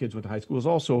 where our kids went to high school, is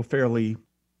also a fairly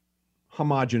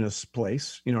homogenous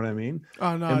place. You know what I mean?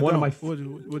 Oh, no, and what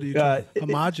do you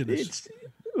homogenous?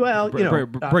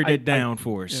 Break that down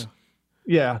for us.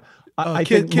 Yeah. I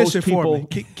think kiss most it people,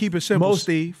 for me. Keep it simple,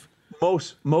 Steve.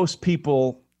 Most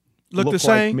people look the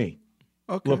same. Like me.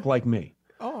 Okay. Look like me.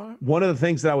 All right. One of the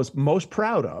things that I was most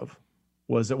proud of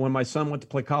was that when my son went to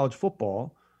play college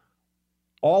football,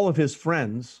 all of his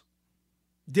friends,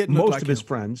 his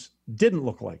friends didn't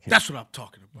look like him. That's what I'm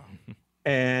talking about.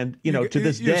 And to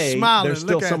this day,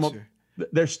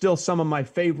 there's still some of my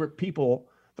favorite people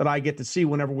that I get to see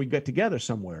whenever we get together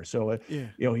somewhere. So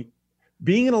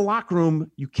being in a locker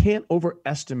room, you can't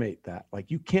overestimate that.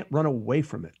 Like, you can't run away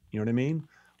from it. You know what I mean?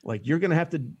 Like, you're going to have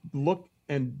to look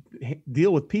and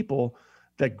deal with people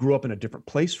that grew up in a different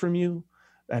place from you,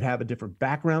 that have a different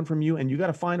background from you, and you got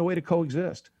to find a way to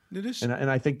coexist. And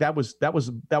I think that was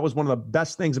one of the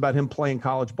best things about him playing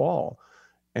college ball.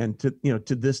 And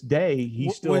to this day, he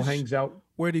still hangs out.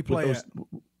 Where did he play at?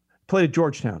 Played at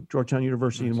Georgetown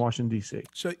University in Washington, D.C.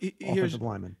 So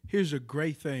here's a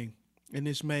great thing. And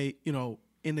this may,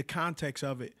 in the context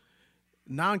of it,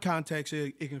 non-context,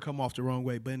 it can come off the wrong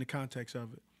way, but in the context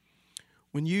of it,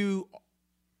 when you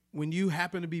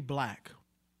happen to be black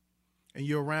and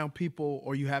you're around people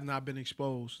or you have not been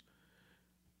exposed,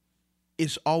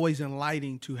 it's always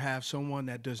enlightening to have someone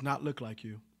that does not look like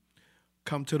you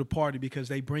come to the party, because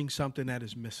they bring something that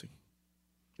is missing.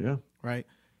 Yeah. Right?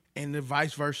 And then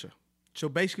vice versa. So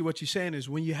basically what you're saying is,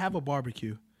 when you have a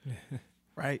barbecue,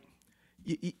 right,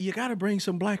 you got to bring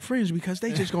some black friends, because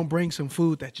they just going to bring some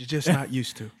food that you're just not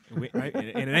used to. Right? And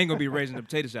it ain't going to be raising the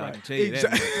potato salad. I can tell you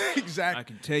that. Exactly. I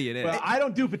can tell you that. Well, I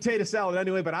don't do potato salad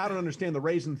anyway, but I don't understand the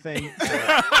raisin thing. So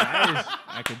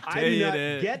I can tell you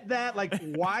that. I get that. Like,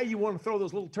 why you want to throw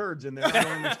those little turds in there, I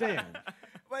don't understand.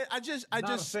 But I just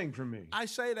a thing for me. I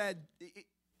say that,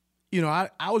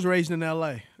 I was raised in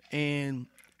L.A. and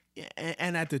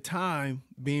at the time,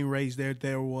 being raised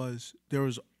there was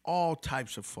all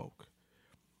types of folk.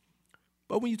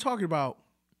 But when you're talking about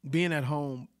being at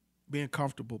home, being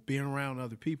comfortable, being around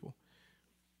other people,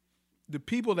 the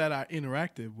people that I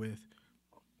interacted with,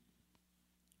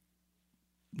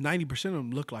 90% of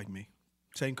them look like me.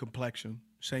 Same complexion,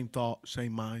 same thought,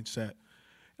 same mindset.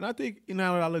 And I think,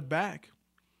 now that I look back,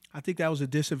 I think that was a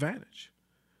disadvantage.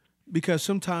 Because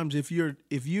sometimes if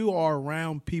you are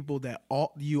around people that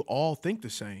you all think the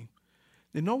same,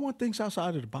 then no one thinks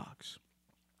outside of the box.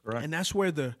 Right. And that's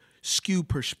where the skewed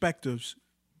perspectives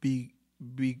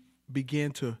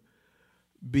begin to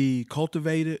be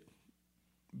cultivated,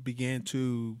 began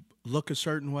to look a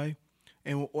certain way.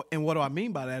 And what do I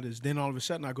mean by that is, then all of a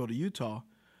sudden I go to Utah,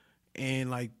 and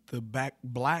like the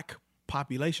black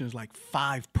population is like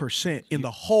 5% in the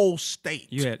whole state.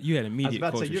 You had I was immediate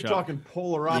about to say, culture you're shock. talking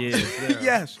polar opposites there.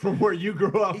 Yes. From where you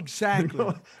grew up.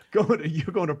 Exactly.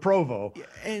 You're going to Provo.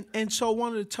 And so one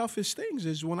of the toughest things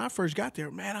is when I first got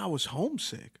there, man, I was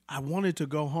homesick. I wanted to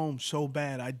go home so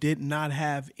bad. I did not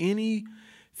have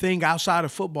anything outside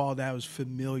of football that was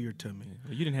familiar to me.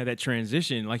 You didn't have that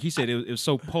transition. Like he said, it was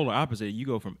so polar opposite. You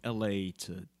go from L.A.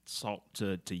 to Salt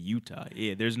to Utah.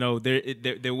 Yeah,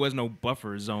 there was no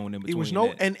buffer zone in between. It was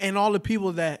no, and all the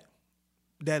people that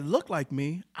looked like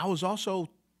me, I was also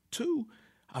too.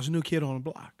 I was a new kid on the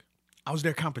block. I was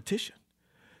their competition.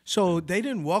 So they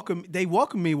didn't welcome. They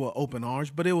welcomed me with open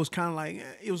arms, but it was kind of like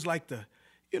it was like the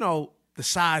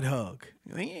side hug.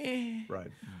 Like,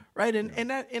 right, and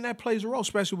that plays a role,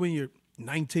 especially when you're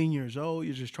 19 years old.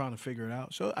 You're just trying to figure it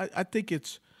out. So I think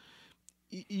it's.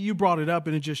 You brought it up,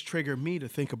 and it just triggered me to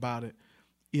think about it,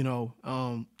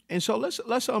 And so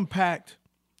let's unpack.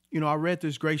 I read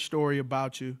this great story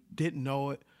about you. Didn't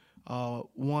know it.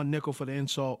 One nickel for the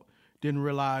insult. Didn't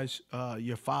realize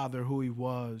your father, who he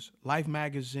was. Life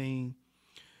magazine.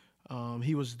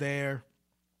 He was there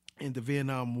in the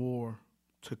Vietnam War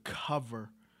to cover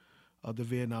the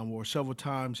Vietnam War. Several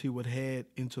times he would head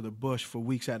into the bush for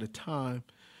weeks at a time,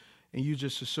 and you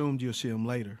just assumed you'll see him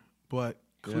later. But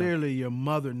clearly your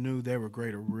mother knew there were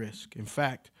greater risk. In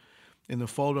fact, in the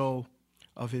photo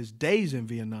of his days in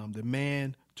Vietnam, the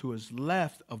man to his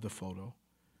left of the photo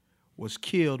was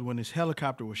killed when his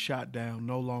helicopter was shot down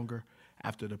no longer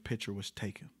after the picture was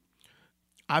taken.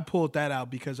 I pulled that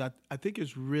out because I think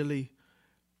it's really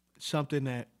something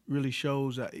that really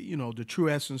shows, the true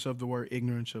essence of the word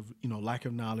ignorance, of, lack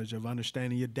of knowledge, of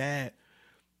understanding. Your dad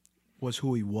was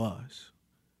who he was,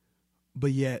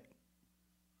 but yet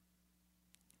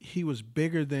he was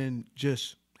bigger than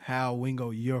just Hal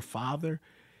Wingo, your father.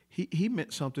 He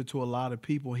meant something to a lot of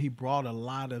people. He brought a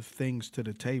lot of things to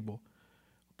the table,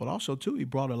 but also, too, he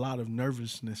brought a lot of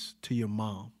nervousness to your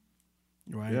mom,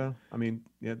 right? Yeah, I mean,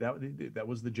 that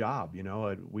was the job,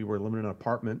 We were living in an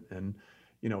apartment, and,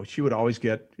 she would always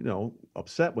get,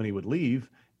 upset when he would leave.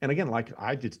 And again, like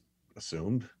I just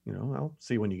assumed, I'll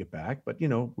see when you get back. But,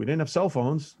 we didn't have cell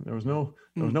phones. There was no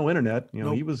internet.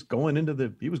 Nope. He was going into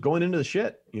the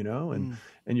shit,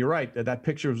 and you're right. That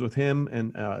picture was with him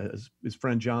and his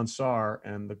friend John Sarr,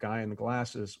 and the guy in the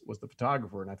glasses was the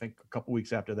photographer. And I think a couple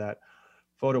weeks after that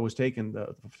photo was taken,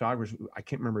 the photographer, I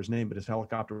can't remember his name, but his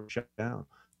helicopter was shut down.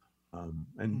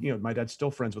 And my dad's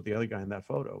still friends with the other guy in that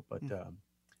photo. But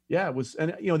it was.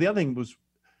 And the other thing was,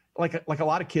 like a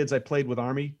lot of kids, I played with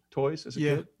Army toys as a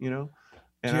kid, And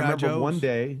I remember one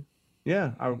day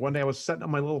I was setting up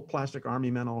my little plastic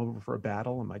Army men all over for a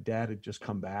battle, and my dad had just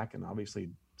come back and obviously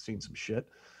seen some shit.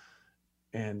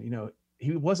 And,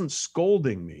 he wasn't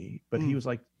scolding me, but he was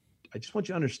like, I just want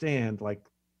you to understand, like,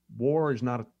 war is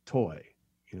not a toy.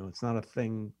 It's not a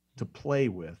thing to play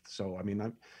with. So, I mean,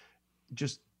 I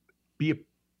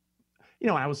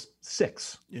was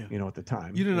 6, at the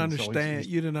time. You didn't understand.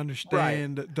 You didn't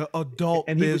understand the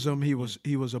adultism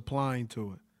he was applying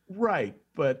to it. Right,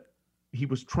 but he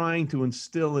was trying to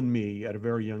instill in me at a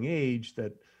very young age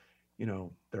that,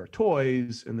 there are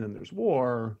toys and then there's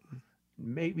war.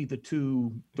 Maybe the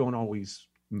two don't always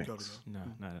mix. No.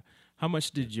 How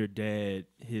much did your dad,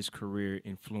 his career,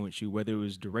 influence you, whether it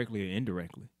was directly or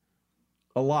indirectly?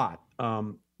 A lot.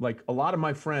 Like a lot of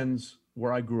my friends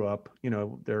where I grew up,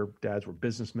 their dads were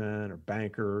businessmen or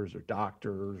bankers or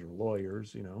doctors or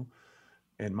lawyers,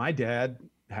 and my dad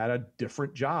had a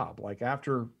different job. Like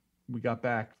after we got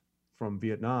back from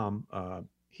Vietnam,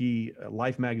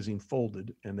 Life magazine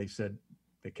folded, and they said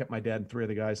they kept my dad and 3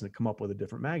 other guys and they come up with a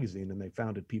different magazine, and they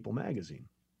founded People magazine.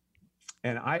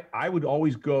 And I would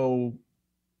always go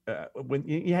when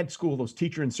you had school, those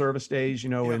teacher in service days,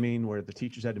 what I mean, where the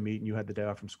teachers had to meet and you had the day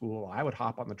off from school. I would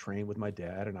hop on the train with my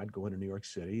dad and I'd go into New York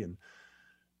City, and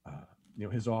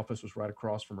his office was right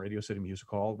across from Radio City Music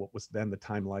Hall, what was then the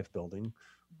Time Life building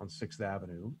on 6th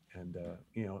Avenue. And,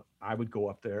 I would go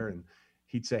up there and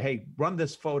he'd say, hey, run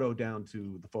this photo down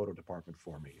to the photo department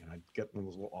for me. And I'd get one of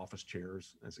those little office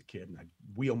chairs as a kid, and I'd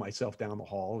wheel myself down the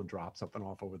hall and drop something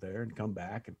off over there and come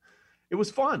back. And it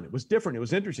was fun. It was different. It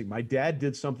was interesting. My dad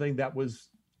did something that was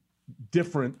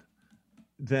different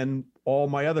than all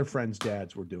my other friends'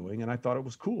 dads were doing, and I thought it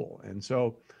was cool. And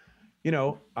so,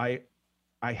 I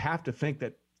have to think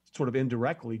that sort of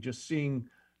indirectly, just seeing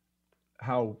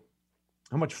how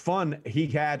much fun he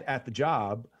had at the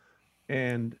job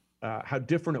and how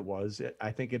different it was,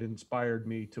 I think it inspired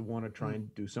me to want to try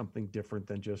and do something different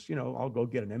than just, I'll go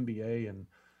get an MBA and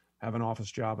have an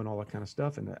office job and all that kind of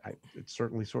stuff. And it's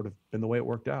certainly sort of been the way it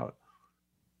worked out.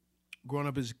 Growing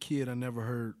up as a kid, I never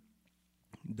heard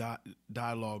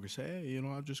dialogue and say, hey,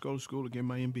 I'll just go to school to get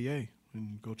my MBA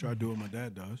and go try to do what my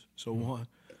dad does. So one.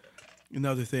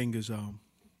 Another thing is I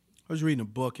was reading a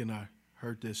book and I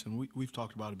heard this, and we've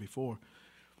talked about it before.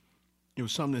 It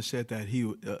was something that said that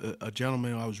a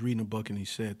gentleman, I was reading a book, and he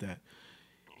said that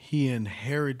he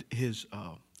inherited his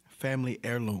family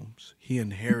heirlooms. He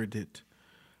inherited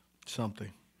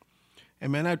something.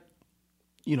 And man,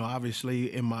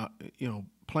 obviously in my,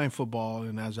 playing football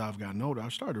and as I've gotten older, I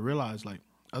started to realize, like,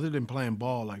 other than playing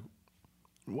ball, like,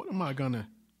 what are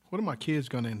my kids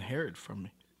gonna inherit from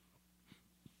me?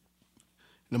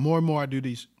 And the more and more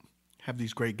I have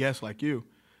these great guests like you,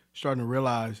 starting to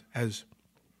realize as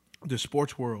the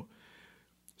sports world,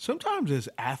 sometimes as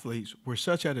athletes, we're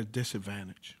such at a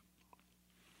disadvantage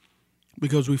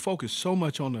because we focus so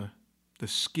much on the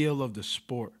skill of the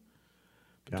sport.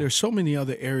 But there's so many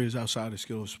other areas outside the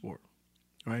skill of sport,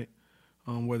 right?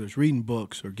 Whether it's reading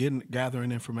books or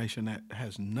gathering information that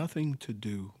has nothing to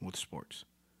do with sports.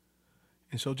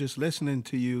 And so just listening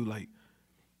to you, like,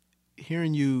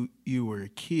 hearing you were a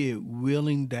kid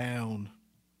wheeling down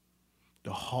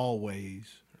the hallways,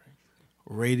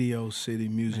 Radio City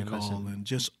Music Hall, and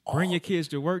just bring your kids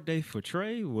to work day for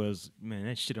Trey was, man,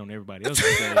 that shit on everybody else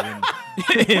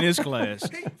in his class.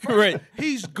 Right.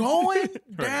 He's going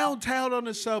downtown on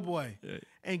the subway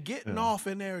and getting off,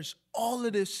 and there's all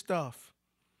of this stuff.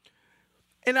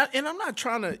 And I'm not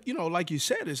trying to, like you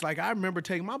said, it's like I remember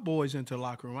taking my boys into the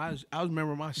locker room. I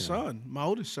remember my son, my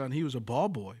oldest son, he was a ball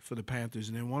boy for the Panthers.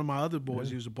 And then one of my other boys,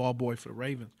 he was a ball boy for the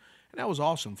Ravens. And that was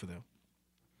awesome for them.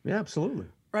 Yeah, absolutely.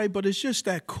 Right, but it's just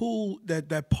that cool,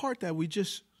 that part that we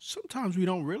just, sometimes we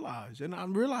don't realize. And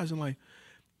I'm realizing, like,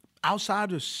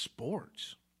 outside of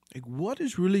sports, like, what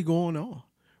is really going on,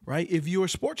 right? If you're a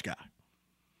sports guy.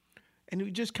 And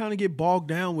we just kind of get bogged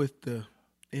down with the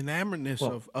enamoredness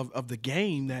of the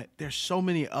game that there's so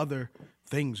many other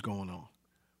things going on.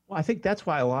 Well, I think that's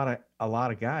why a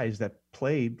lot of guys that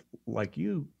played like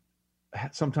you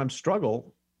sometimes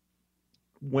struggle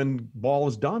when ball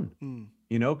is done.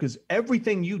 Because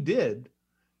everything you did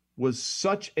was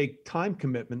such a time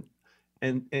commitment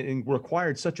and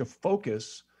required such a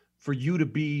focus for you to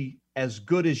be as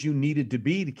good as you needed to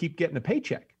be to keep getting a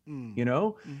paycheck. And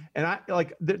I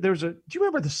like do you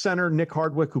remember the center Nick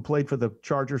Hardwick who played for the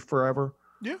Chargers forever?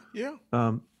 Yeah.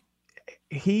 The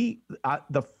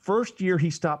first year he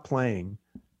stopped playing,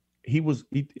 he was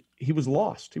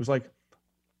lost. He was like,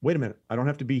 wait a minute, I don't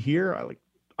have to be here.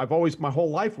 I've always, my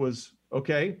whole life was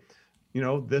okay.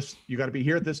 This, you got to be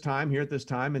here at this time,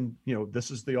 and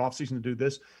this is the off season to do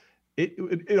this.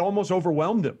 It almost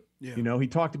overwhelmed him. Yeah. He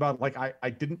talked about, like, I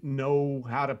didn't know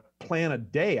how to plan a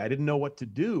day. I didn't know what to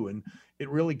do. And it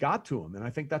really got to him. And I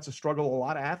think that's a struggle a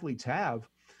lot of athletes have,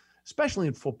 especially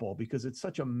in football, because it's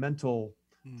such a mental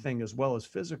thing as well as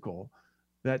physical,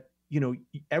 that,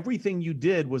 everything you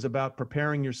did was about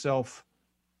preparing yourself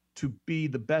to be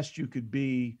the best you could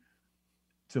be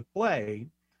to play.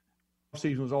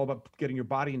 Season was all about getting your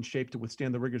body in shape to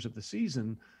withstand the rigors of the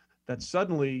season. That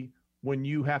suddenly, when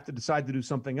you have to decide to do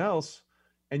something else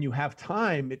and you have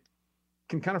time, it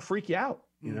can kind of freak you out,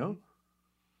 Yeah,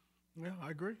 I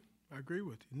agree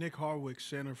with you. Nick Hardwick,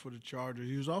 center for the Chargers.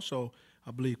 He was also,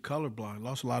 I believe, colorblind.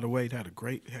 Lost a lot of weight.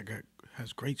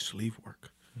 Has great sleeve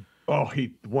work. Oh,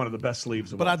 he one of the best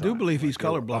sleeves of But all I do time. believe he's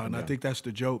colorblind. I think that's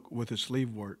the joke with his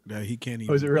sleeve work, that he can't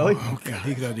even. Oh, is it really?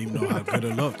 He doesn't even know how good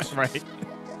it looks. Right.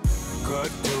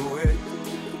 Could do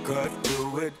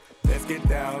it. Let's get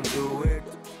down to it.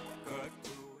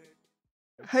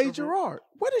 Hey, Gerard,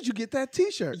 where did you get that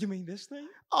T-shirt? You mean this thing?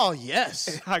 Oh,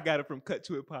 yes. I got it from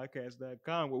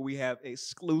cuttoitpodcast.com, where we have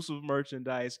exclusive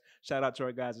merchandise. Shout out to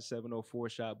our guys at 704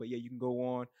 Shop. But yeah, you can go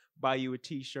on, buy you a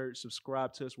T-shirt,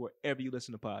 subscribe to us wherever you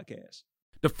listen to podcasts.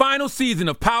 The final season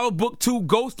of Power Book 2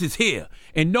 Ghost is here,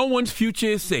 and no one's future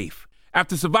is safe.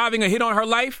 After surviving a hit on her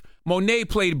life, Monet,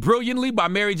 played brilliantly by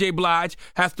Mary J. Blige,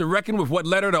 has to reckon with what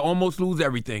led her to almost lose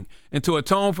everything and to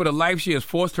atone for the life she has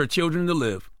forced her children to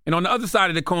live. And on the other side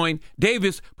of the coin,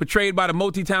 Davis, portrayed by the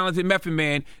multi-talented Method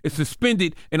Man, is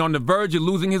suspended and on the verge of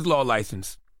losing his law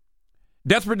license.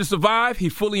 Desperate to survive, he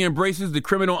fully embraces the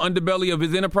criminal underbelly of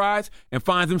his enterprise and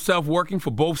finds himself working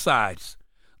for both sides,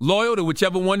 loyal to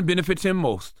whichever one benefits him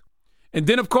most. And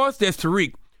then, of course, there's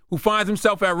Tariq, who finds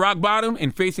himself at rock bottom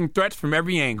and facing threats from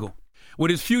every angle. With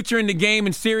his future in the game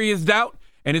in serious doubt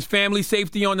and his family's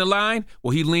safety on the line,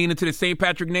 will he lean into the St.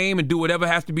 Patrick name and do whatever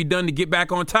has to be done to get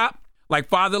back on top? Like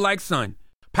father, like son.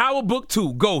 Power Book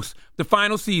 2, Ghost, the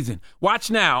final season. Watch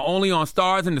now, only on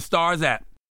Stars and the Stars app.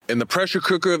 In the pressure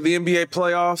cooker of the NBA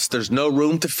playoffs, there's no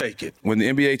room to fake it. When the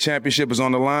NBA championship is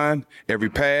on the line, every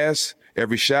pass,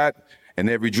 every shot, and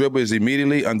every dribble is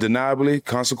immediately, undeniably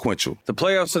consequential. The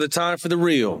playoffs are the time for the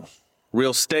real.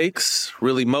 Real stakes,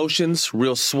 real emotions,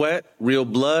 real sweat, real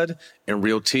blood, and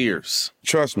real tears.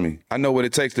 Trust me, I know what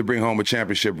it takes to bring home a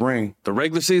championship ring. The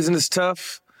regular season is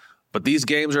tough, but these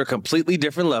games are a completely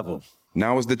different level.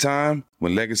 Now is the time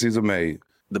when legacies are made.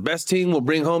 The best team will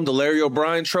bring home the Larry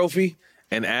O'Brien Trophy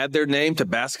and add their name to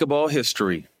basketball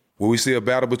history. Will we see a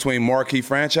battle between marquee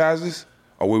franchises,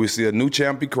 or will we see a new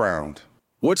champ be crowned?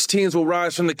 Which teams will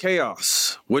rise from the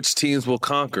chaos? Which teams will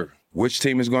conquer? Which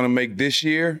team is going to make this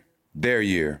year their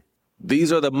year?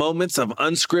 These are the moments of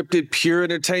unscripted, pure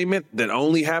entertainment that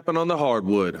only happen on the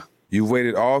hardwood. You've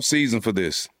waited all season for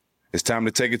this. It's time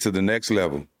to take it to the next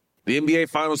level. The NBA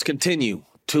Finals continue.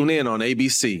 Tune in on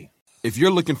ABC. If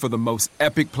you're looking for the most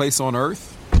epic place on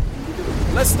earth,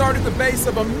 let's start at the base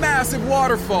of a massive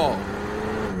waterfall.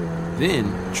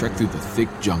 Then trek through the thick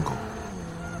jungle.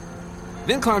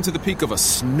 Then climb to the peak of a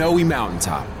snowy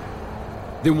mountaintop.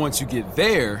 Then once you get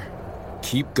there,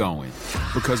 keep going.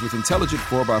 Because with intelligent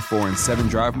 4x4 and 7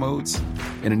 drive modes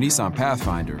and a Nissan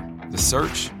Pathfinder, the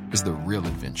search is the real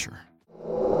adventure.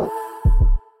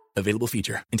 Available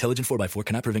feature. Intelligent 4x4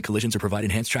 cannot prevent collisions or provide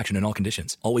enhanced traction in all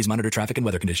conditions. Always monitor traffic and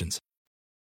weather conditions.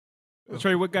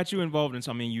 Trey, what got you involved in?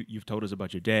 I mean, you've told us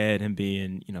about your dad and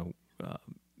being,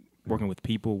 working with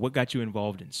people. What got you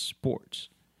involved in sports?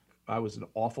 I was an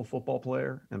awful football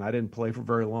player, and I didn't play for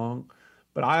very long.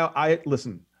 But I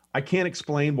listen. I can't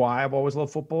explain why I've always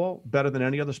loved football better than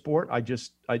any other sport. I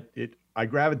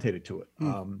gravitated to it.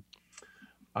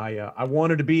 I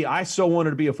wanted to be. I so wanted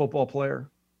to be a football player.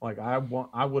 Like nothing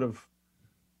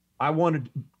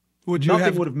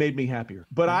would have made me happier.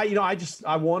 But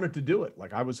I wanted to do it.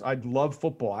 Like I love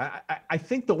football. I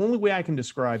think the only way I can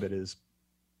describe it is,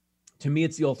 to me,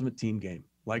 it's the ultimate team game.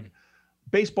 Like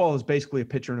baseball is basically a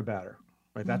pitcher and a batter,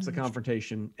 right? That's the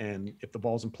confrontation. And if the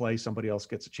ball's in play, somebody else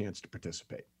gets a chance to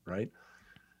participate, right?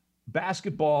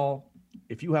 Basketball,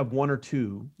 if you have one or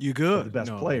two you're good. Of the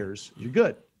best players, you're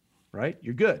good, right?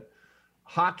 You're good.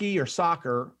 Hockey or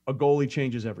soccer, a goalie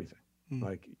changes everything.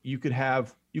 Like you could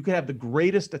have the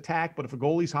greatest attack, but if a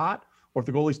goalie's hot or if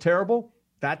the goalie's terrible,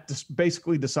 that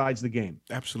basically decides the game.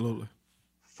 Absolutely.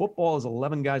 Football is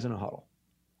 11 guys in a huddle.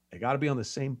 They got to be on the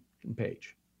same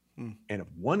page. And if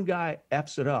one guy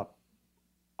F's it up,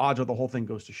 odds are the whole thing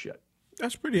goes to shit.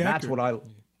 That's pretty accurate.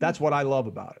 That's what I love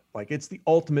about it. Like it's the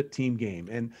ultimate team game.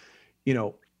 And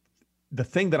the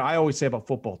thing that I always say about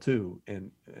football too,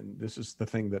 and this is the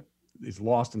thing that is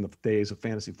lost in the days of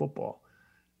fantasy football.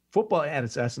 Football at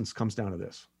its essence comes down to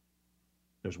this.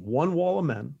 There's one wall of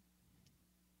men,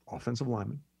 offensive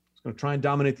linemen. It's going to try and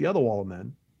dominate the other wall of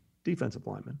men, defensive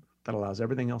linemen, that allows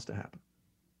everything else to happen.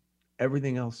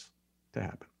 Everything else to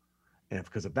happen. And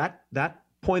because of that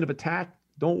point of attack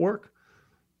don't work,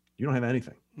 you don't have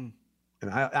anything. And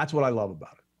that's what I love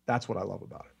about it. That's what I love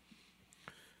about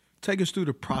it. Take us through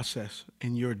the process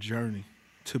in your journey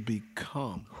to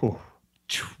become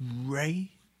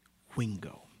Trey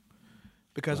Wingo.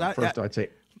 Because I'd say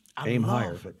aim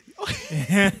higher.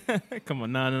 But come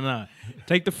on, no.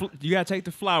 You gotta take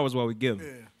the flowers while we give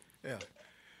them. Yeah.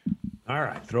 All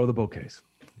right, throw the bouquets.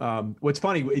 What's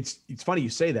funny? It's funny you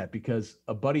say that because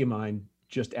a buddy of mine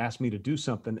just asked me to do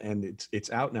something, and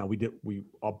it's out now.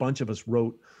 A bunch of us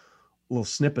wrote little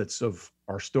snippets of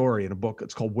our story in a book.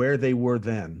 It's called Where They Were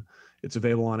Then. It's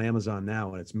available on Amazon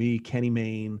now, and it's me, Kenny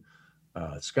Mayne,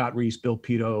 Scott Reese, Bill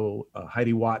Pito,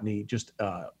 Heidi Watney, just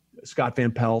Scott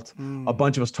Van Pelt, a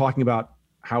bunch of us talking about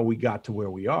how we got to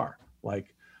where we are.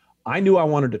 Like, I knew I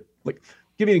wanted to,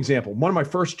 give you an example. One of my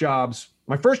first jobs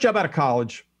out of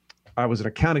college, I was an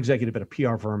account executive at a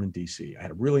PR firm in DC. I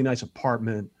had a really nice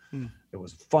apartment. It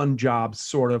was a fun job,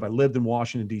 sort of. I lived in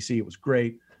Washington, DC. It was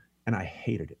great. And I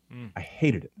hated it. I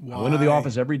hated it. Why? I went to the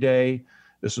office every day.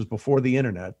 This was before the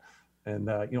internet. And,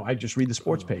 I'd just read the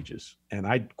sports pages. And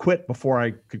I'd quit before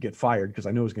I could get fired because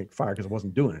I knew I was going to get fired because I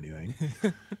wasn't doing anything.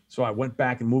 So I went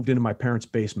back and moved into my parents'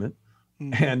 basement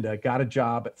and got a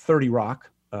job at 30 Rock,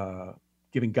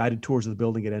 giving guided tours of the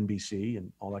building at NBC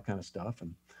and all that kind of stuff.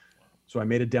 And so I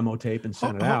made a demo tape and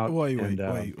sent it out.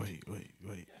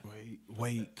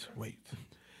 Wait.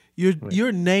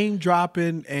 You're name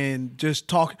dropping and just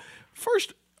talking.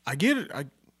 First, I get it. I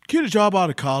get a job out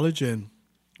of college and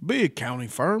big accounting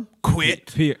firm.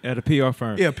 Quit at a PR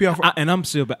firm. Yeah, PR firm. And I'm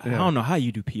still. I don't know how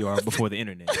you do PR before the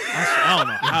internet. I don't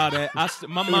know how that.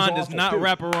 My mind does not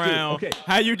wrap around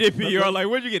how you did PR. Like,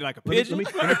 where'd you get like a pigeon?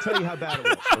 Let me tell you how bad it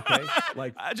was.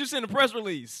 Okay, I just sent a press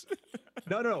release.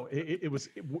 No. It was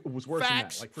worse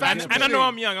Facts. than that. Facts. And I know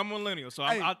I'm young. I'm millennial, so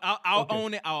Hey. I'll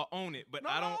own it. I'll own it. But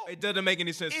it doesn't make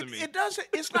any sense to me. It doesn't.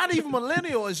 It's not even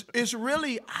millennial. It's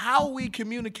really how we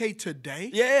communicate today.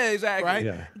 Yeah, exactly. Right.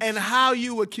 Yeah. And how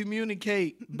you would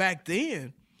communicate back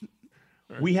then.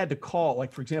 We had to call,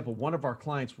 like, for example, one of our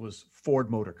clients was Ford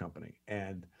Motor Company,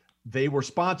 and they were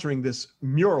sponsoring this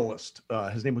muralist.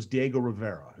 His name was Diego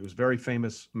Rivera. He was a very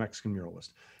famous Mexican muralist.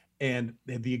 And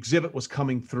the exhibit was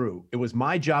coming through. It was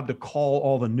my job to call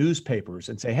all the newspapers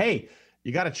and say, hey,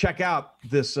 you got to check out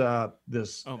this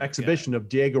exhibition of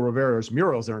Diego Rivera's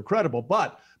murals. They're incredible,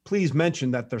 but please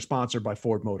mention that they're sponsored by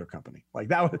Ford Motor Company.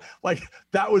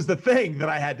 That was the thing that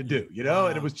I had to do, Wow.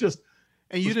 And it was just.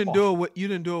 And you didn't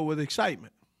do it with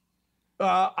excitement.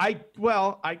 I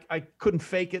couldn't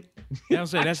fake it. Yeah, I'm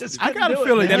saying I gotta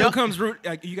feel it. That becomes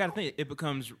you got to think it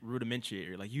becomes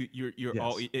rudimentary. Like you're Yes.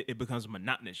 all it becomes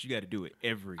monotonous. You got to do it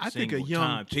every I think a single young-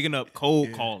 time. Picking up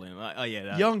cold calling. Like, oh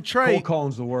yeah, Young Trey, Cold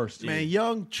calling's the worst. man.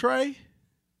 Young Trey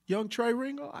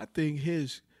Ringo. I think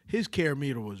his care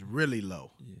meter was really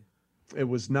low. It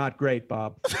was not great,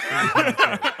 Bob.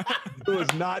 It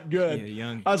was not good. Yeah,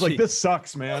 young I was like, Chief. this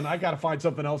sucks, man. I got to find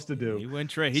something else to do. He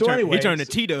wasn't Trey. He So turned anyway, to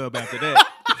T-Dub after that.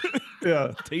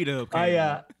 Yeah. T-Dub.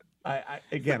 I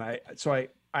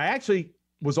actually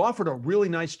was offered a really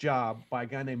nice job by a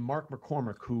guy named Mark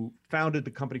McCormick, who founded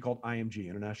the company called IMG,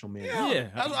 International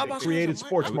Media. Yeah. Created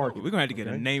sports marketing. We're gonna have to get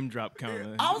a name drop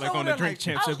counter, I was like over on the there Drink like-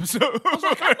 Champs I was- episode. I was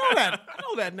like, I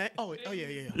know that name. Oh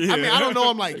yeah. I mean, I don't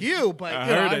know him like you, but I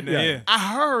you know, heard that name. Yeah. I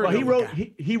heard. Well, he of the wrote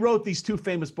guy. he wrote these two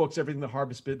famous books, Everything the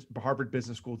Harvard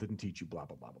Business School Didn't Teach You, blah,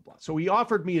 blah, blah, blah, blah. So he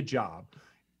offered me a job,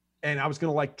 and I was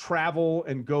going to like travel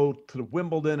and go to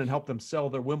Wimbledon and help them sell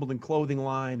their Wimbledon clothing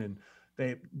line. And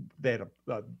they had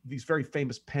these very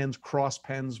famous pens, Cross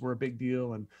pens were a big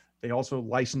deal. And they also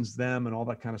licensed them and all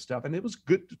that kind of stuff. And it was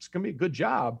good. It's going to be a good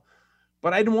job,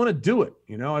 but I didn't want to do it.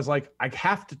 I was like, I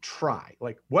have to try.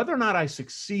 Like whether or not I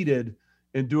succeeded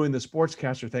in doing the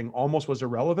sportscaster thing almost was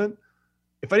irrelevant.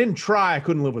 If I didn't try, I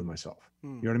couldn't live with myself. You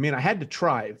know what I mean? I had to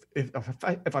try.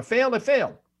 If I failed, I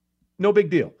failed. No big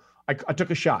deal. I took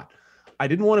a shot. I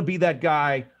didn't want to be that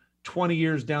guy 20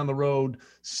 years down the road,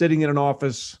 sitting in an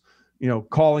office,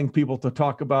 calling people to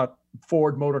talk about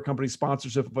Ford Motor Company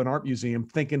sponsorship of an art museum,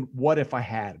 thinking, what if I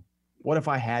had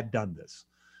done this?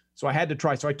 So I had to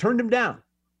try. So I turned him down.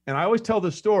 And I always tell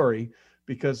this story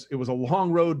because it was a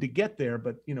long road to get there.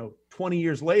 But, 20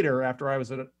 years later, after I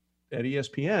was at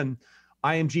ESPN,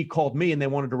 IMG called me and they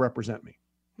wanted to represent me.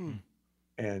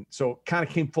 And so it kind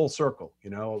of came full circle.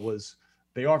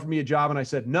 They offered me a job and I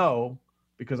said no,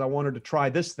 because I wanted to try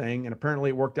this thing. And apparently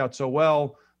it worked out so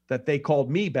well that they called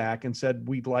me back and said,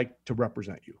 we'd like to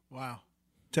represent you. Wow.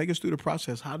 Take us through the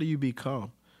process. How do you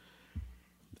become?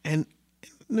 And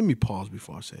let me pause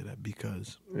before I say that,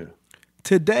 because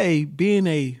today, being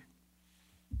a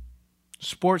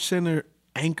Sports Center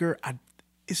anchor,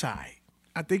 it's all right.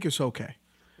 I think it's okay.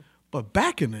 But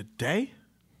back in the day,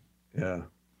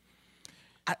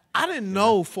 I didn't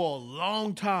know for a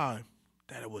long time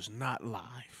that it was not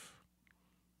live.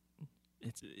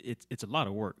 It's a lot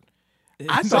of work.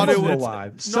 I thought it was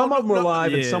live. Some of them were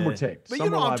live and some were taped. But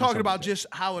Some were I'm live and talking some about were just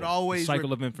how it always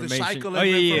cycle of information. The cycle oh of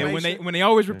yeah. information. When they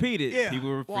always repeat it, Yeah. people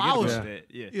were Well, I was, that.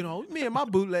 Yeah. me and my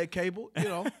bootleg cable,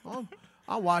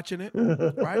 I'm watching it.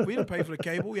 Right? We didn't pay for the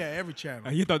cable. We had every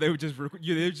channel. You thought they were just doing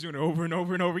it over and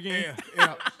over and over again?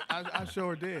 Yeah. I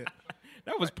sure did.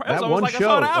 That was that almost one like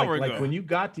show, an hour ago. like when you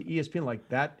got to ESPN like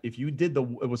that, if you did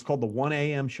it was called the 1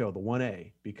 a.m. show, the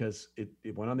 1A, because it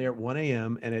went on there at 1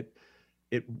 a.m. and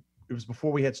it was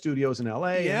before we had studios in LA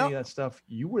and any of that stuff.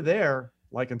 You were there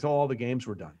like until all the games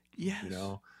were done. Yes.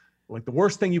 Like the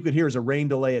worst thing you could hear is a rain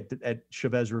delay at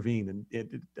Chavez Ravine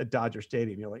and at Dodger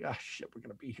Stadium. You're like, oh shit, we're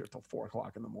gonna be here till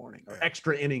 4:00 in the morning, or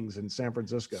extra innings in San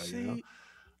Francisco.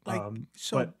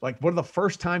 But like one of the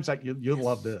first times you'll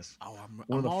love this.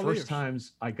 One of the first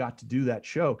times I got to do that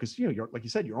show, because you're like you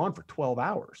said, you're on for 12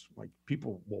 hours. Like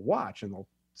people will watch and they'll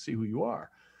see who you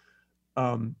are.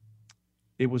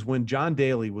 It was when John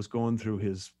Daly was going through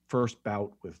his first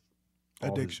bout with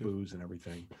all his booze and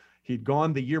everything. He'd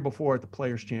gone the year before at the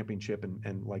Players Championship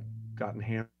and like gotten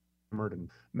hammered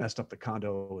and messed up the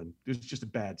condo, and it was just a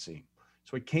bad scene.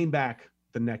 So he came back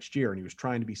the next year and he was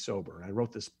trying to be sober. And I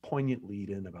wrote this poignant lead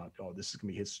in about, this is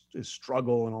gonna be his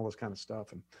struggle and all this kind of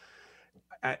stuff.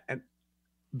 And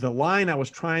the line I was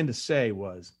trying to say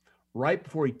was, right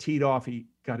before he teed off, he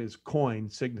got his coin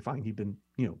signifying he'd been,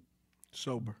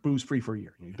 sober, booze free for a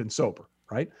year. He'd been sober,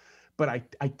 right? But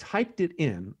I typed it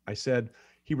in. I said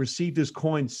he received his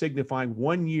coin signifying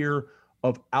 1 year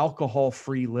of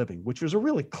alcohol-free living, which was a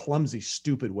really clumsy,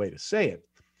 stupid way to say it.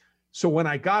 So when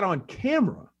I got on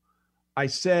camera, I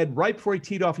said right before he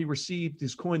teed off, he received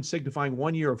his coin signifying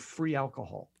 1 year of free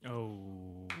alcohol.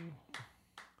 Oh.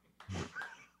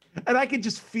 And I could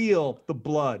just feel the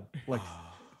blood like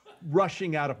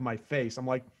rushing out of my face. I'm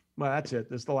like, well, that's it.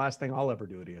 This is the last thing I'll ever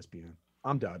do at ESPN.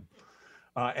 I'm done.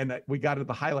 And we got into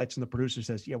the highlights, and the producer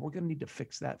says, yeah, we're going to need to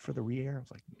fix that for the re-air. I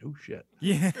was like, no shit.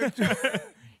 Yeah.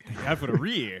 Got for the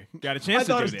re-air. Got a chance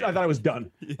to do that. I thought I was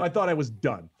done. I thought I was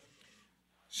done.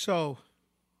 So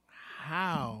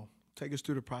how, take us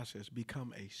through the process,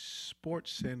 become a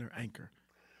Sports Center anchor?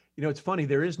 You know, it's funny.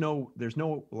 There's no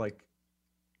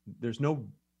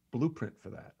blueprint for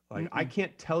that. Like, I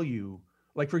can't tell you,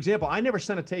 like, for example, I never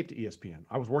sent a tape to ESPN.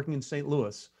 I was working in St.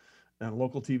 Louis at a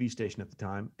local TV station at the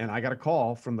time, and I got a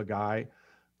call from the guy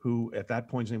who, at that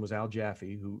point, his name was Al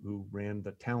Jaffe, who ran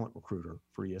the talent recruiter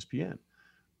for ESPN. And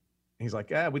he's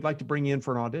like, we'd like to bring you in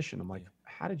for an audition. I'm like,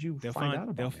 how did you find out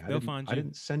about me? I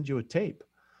didn't send you a tape.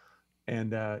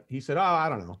 And he said, I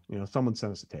don't know. You know, someone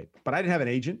sent us a tape. But I didn't have an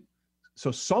agent.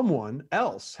 So someone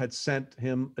else had sent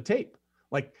him a tape.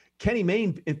 Like Kenny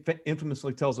Mayne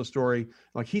infamously tells a story,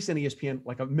 like he sent ESPN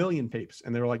like 1 million tapes,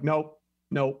 and they were like, nope.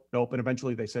 And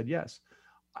eventually they said yes.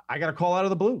 I got a call out of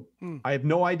the blue. I have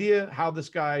no idea how this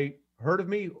guy heard of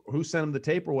me, who sent him the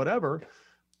tape or whatever,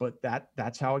 but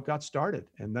that's how it got started.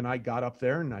 And then I got up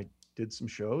there and I did some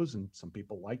shows, and some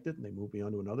people liked it, and they moved me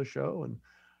on to another show. And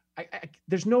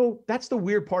that's the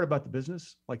weird part about the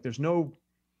business. Like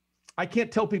I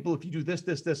can't tell people if you do this,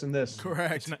 and this.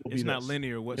 Correct. It's not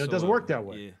linear whatsoever. It doesn't work that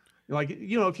way. Yeah. Like,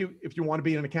 you know, if you want to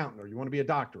be an accountant, or you want to be a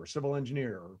doctor or civil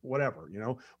engineer or whatever, you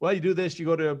know, well, you do this, you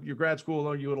go to your grad school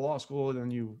or you go to law school, and then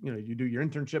you do your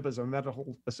internship as a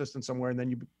medical assistant somewhere, and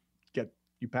then you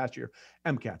pass your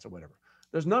MCATs or whatever.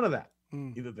 There's none of that.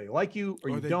 Either they like you or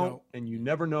you don't, and you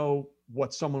never know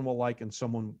what someone will like and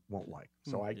someone won't like.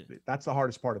 So that's the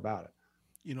hardest part about it.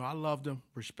 You know, I loved him,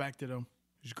 respected him.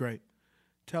 It was great.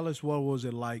 Tell us, what was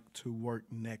it like to work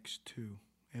next to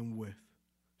and with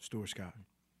Stuart Scott?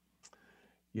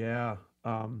 Yeah.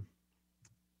 I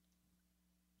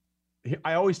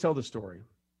always tell the story,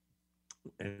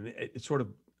 and it sort of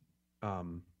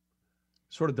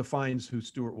defines who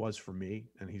Stuart was for me.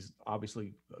 And he's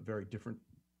obviously a very different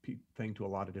thing to a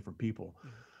lot of different people.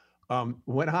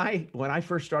 When I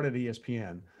first started at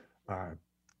ESPN,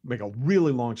 make a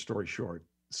really long story short,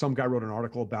 some guy wrote an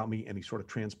article about me, and he sort of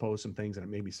transposed some things, and it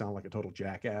made me sound like a total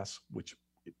jackass, which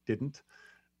it didn't.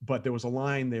 But there was a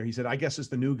line there. He said, I guess as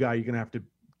the new guy, you're going to have to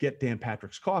get Dan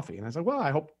Patrick's coffee. And I said, well,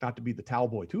 I hope not to be the towel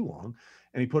boy too long.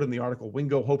 And he put in the article,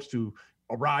 Wingo hopes to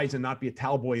arise and not be a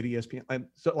towel boy at ESPN. And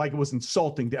so, like, it was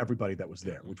insulting to everybody that was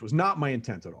there, which was not my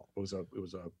intent at all. It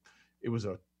was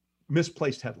a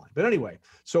misplaced headline. But anyway,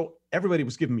 so everybody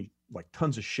was giving me like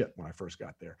tons of shit when I first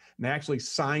got there. And they actually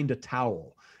signed a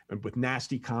towel and with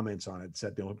nasty comments on it,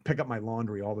 said they'll pick up my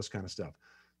laundry, all this kind of stuff.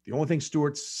 The only thing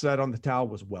Stuart said on the towel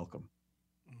was welcome.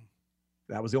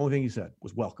 That was the only thing he said,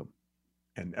 was welcome.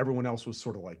 And everyone else was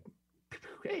sort of like,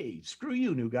 hey, screw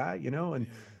you, new guy, you know? And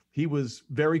he was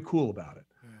very cool about it.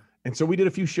 Yeah. And so we did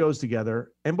a few shows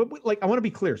together. And but like, I want to be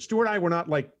clear, Stuart and I were not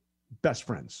like best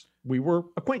friends. We were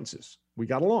acquaintances. We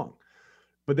got along.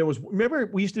 But remember,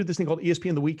 we used to do this thing called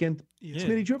ESPN The Weekend? Yeah, Smitty,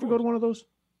 did you ever go to one of those?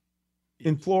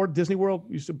 In Florida, Disney World?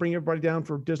 We used to bring everybody down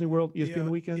for Disney World, ESPN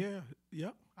The Weekend? Yeah.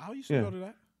 I used to go to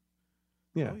that.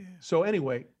 Yeah. Oh, yeah. So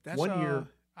anyway, one year.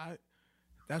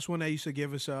 That's when they used to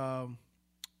give us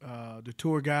the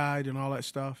tour guide and all that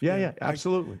stuff. Yeah,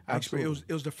 absolutely. Absolutely.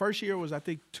 It was the first year was, I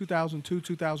think, 2002,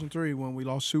 2003 when we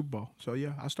lost Super Bowl. So,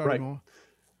 yeah, I started going.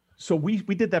 So we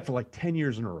did that for like 10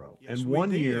 years in a row. Yes, and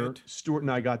one year, Stuart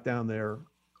and I got down there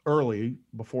early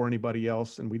before anybody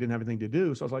else, and we didn't have anything to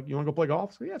do. So I was like, you want to go play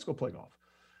golf? So, yeah, let's go play golf.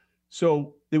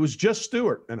 So it was just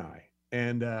Stuart and I.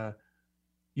 And,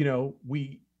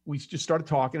 we just started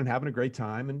talking and having a great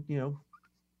time. And,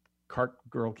 cart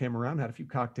girl came around, had a few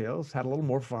cocktails, had a little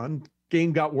more fun.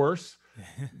 Game got worse,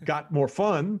 got more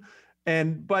fun.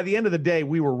 And by the end of the day,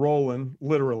 we were rolling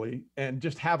literally and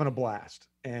just having a blast.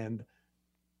 And,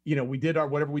 we did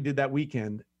whatever we did that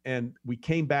weekend, and we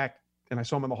came back and I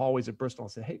saw him in the hallways at Bristol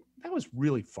and said, hey, that was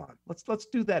really fun. Let's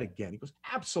do that again. He goes,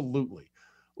 absolutely.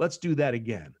 Let's do that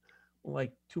again. Well,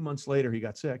 like 2 months later, he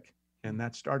got sick, and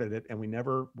that started it. And we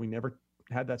never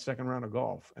had that second round of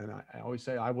golf. And I always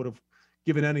say I would have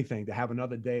given anything to have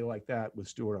another day like that with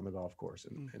Stuart on the golf course.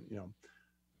 And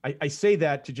I say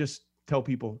that to just tell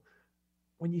people,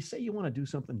 when you say you want to do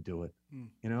something, do it.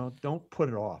 Don't put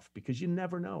it off, because you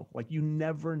never know. Like, you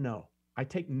never know. I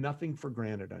take nothing for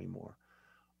granted anymore.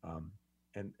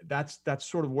 And that's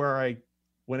sort of where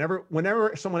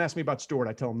whenever someone asks me about Stuart,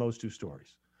 I tell them those two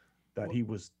stories, that he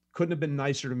was couldn't have been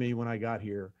nicer to me when I got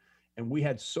here. And we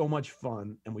had so much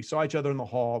fun, and we saw each other in the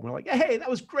hall. And we're like, hey, that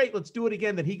was great. Let's do it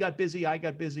again. Then he got busy, I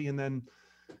got busy, and then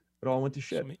it all went to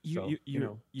shit. So,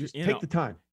 just take the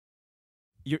time.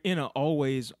 You're in an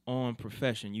always on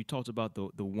profession. You talked about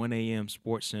the 1 a.m.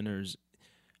 sports centers.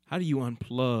 How do you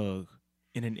unplug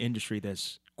in an industry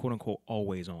that's quote unquote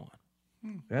always on?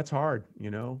 That's hard.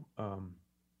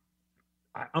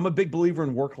 I'm a big believer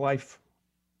in work-life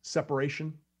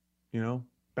separation,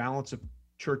 balance of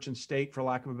church and state, for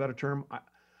lack of a better term.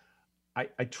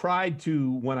 I tried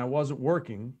to, when I wasn't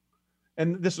working,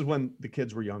 and this is when the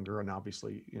kids were younger, and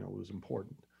obviously, it was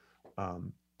important,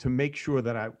 to make sure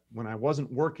that when I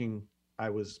wasn't working, I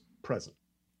was present,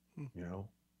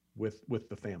 with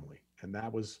the family. And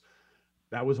that was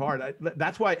hard.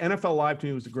 That's why NFL Live to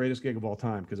me was the greatest gig of all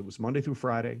time, because it was Monday through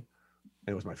Friday, and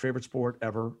it was my favorite sport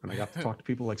ever. And I got to talk to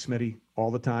people like Smitty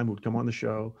all the time who would come on the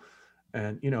show.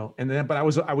 And, but I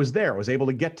was there. I was able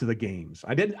to get to the games.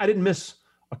 I didn't miss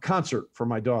a concert for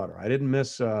my daughter. I didn't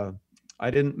miss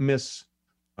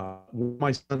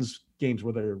my son's games,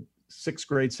 whether 6th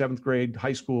grade, 7th grade,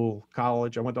 high school,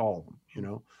 college. I went to all of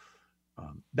them,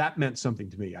 that meant something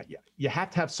to me. You have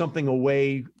to have something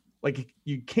away. Like,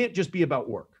 you can't just be about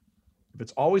work. If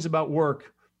it's always about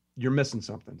work, you're missing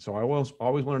something. So I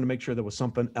always wanted to make sure there was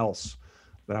something else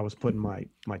that I was putting my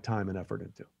time and effort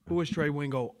into. Who is Trey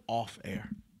Wingo off air?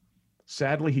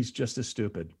 Sadly, he's just as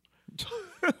stupid.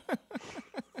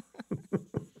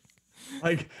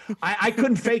 Like, I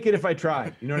couldn't fake it if I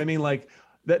tried. You know what I mean? Like,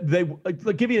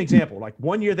 give you an example. Like,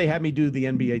 one year they had me do the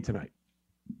NBA Tonight.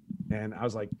 And I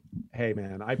was like, hey,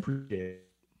 man, I appreciate it.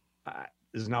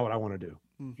 This is not what I want to do.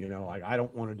 Like, I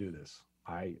don't want to do this.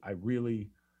 I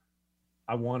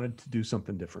wanted to do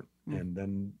something different. And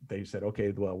then they said,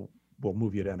 okay, well, we'll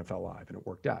move you to NFL Live. And it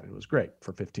worked out. And it was great.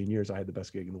 For 15 years, I had the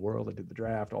best gig in the world. I did the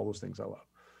draft, all those things I love.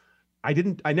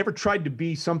 I never tried to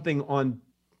be something on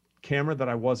camera that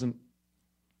I wasn't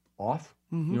off.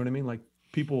 You know what I mean? Like,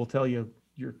 people will tell you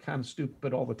you're kind of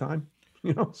stupid all the time,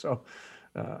 so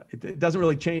it doesn't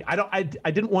really change. I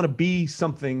didn't want to be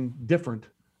something different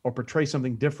or portray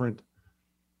something different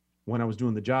when I was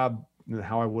doing the job than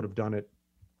how I would have done it,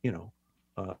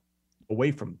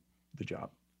 away from the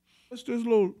job. Let's do this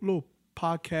little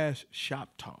podcast shop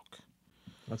talk.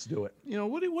 Let's do it.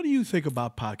 What do you think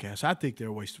about podcasts? I think they're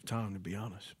a waste of time, to be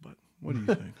honest. But what do you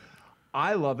think?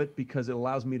 I love it because it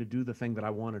allows me to do the thing that I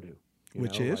want to do.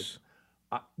 Which is?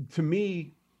 To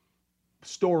me,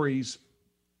 stories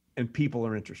and people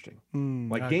are interesting.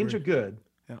 Like, games are good,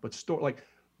 but like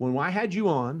when I had you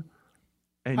on,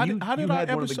 and you had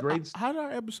one of the greats. How did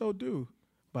our episode do,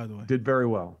 by the way? Did very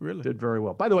well. Really? Did very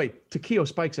well. By the way, Takeo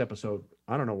Spike's episode,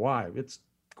 I don't know why, it's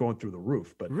going through the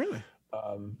roof. But really?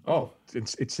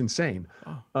 It's insane.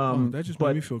 That just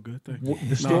made me feel good.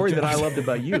 The story that I loved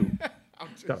about you.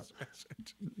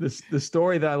 The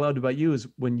story that I loved about you is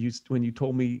when you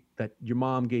told me that your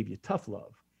mom gave you tough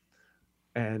love,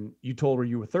 and you told her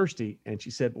you were thirsty, and she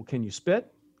said, well, can you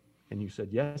spit? And you said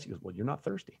yes. He goes, well, you're not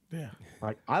thirsty. Yeah.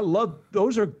 Right. I love,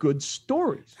 those are good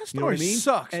stories. That story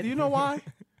sucks. Do you know why?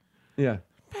 Yeah.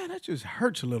 Man, that just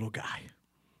hurts a little guy.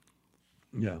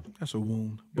 Yeah. That's a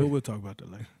wound. But we'll talk about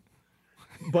that later.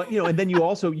 But, and then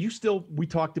we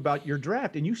talked about your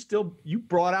draft, and you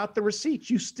brought out the receipts.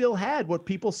 You still had what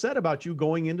people said about you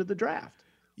going into the draft.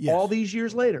 Yes. All these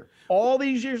years later,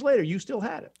 you still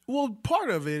had it. Well, part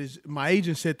of it is my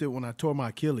agent said that when I tore my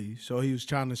Achilles, so he was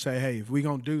trying to say, hey, if you're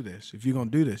going to do this,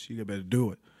 you better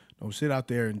do it. Don't sit out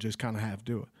there and just kind of half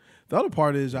do it. The other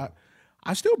part is I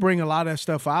still bring a lot of that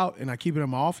stuff out, and I keep it in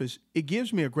my office. It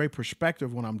gives me a great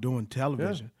perspective when I'm doing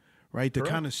television, right? To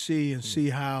kind of see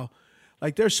how,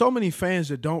 like, there's so many fans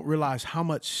that don't realize how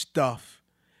much stuff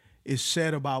is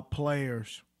said about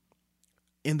players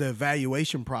in the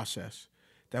evaluation process,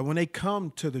 that when they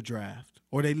come to the draft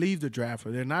or they leave the draft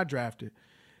or they're not drafted,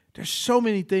 there's so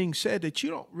many things said that you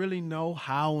don't really know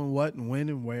how and what and when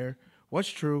and where, what's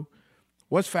true,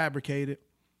 what's fabricated,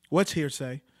 what's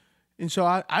hearsay. And so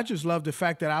I just love the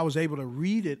fact that I was able to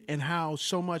read it and how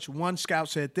so much one scout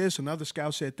said this, another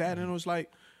scout said that, and it was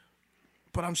like,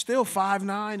 but I'm still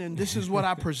 5'9", and this is what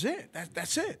I present.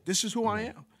 That's it. This is who I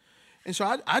am. And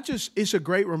so I just, it's a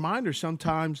great reminder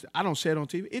sometimes. I don't say it on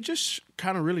TV. It just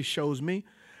kind of really shows me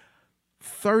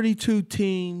 32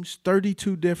 teams,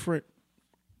 32 different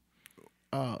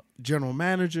general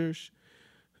managers,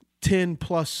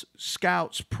 10-plus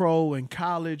scouts, pro and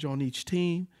college on each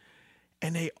team,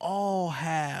 and they all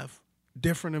have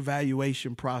different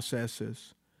evaluation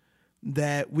processes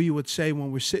that we would say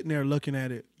when we're sitting there looking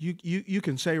at it. You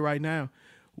can say right now,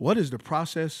 what is the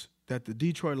process that the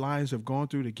Detroit Lions have gone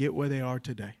through to get where they are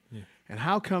today? Yeah. And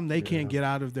how come they can't get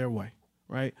out of their way,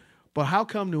 right? But how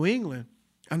come New England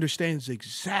understands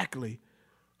exactly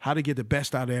how to get the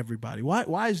best out of everybody?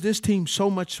 Why is this team so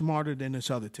much smarter than this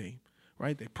other team,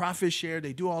 right? They profit share,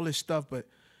 they do all this stuff,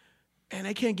 and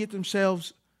they can't get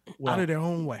themselves out of their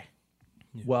own way.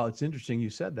 Yeah. Well, it's interesting you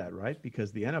said that, right?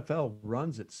 Because the NFL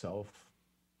runs itself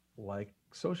like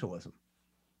socialism,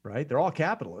 right? They're all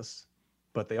capitalists,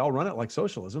 but they all run it like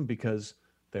socialism because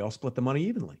they all split the money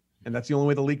evenly. And that's the only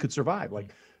way the league could survive.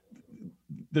 Like,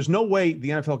 there's no way the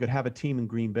NFL could have a team in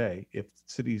Green Bay if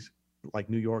cities like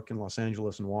New York and Los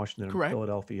Angeles and Washington and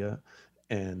Philadelphia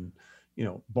and,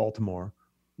 Baltimore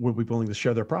would be willing to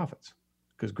share their profits,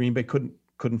 because Green Bay couldn't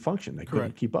function. They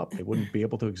couldn't keep up. They wouldn't be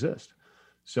able to exist.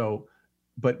 So,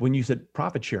 but when you said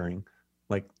profit sharing,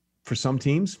 like for some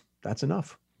teams, that's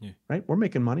enough, right? We're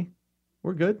making money.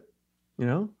 We're good,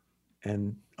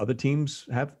 and other teams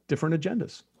have different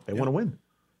agendas. They want to win.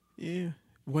 Yeah.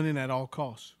 Winning at all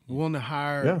costs. Willing to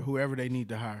hire whoever they need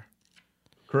to hire.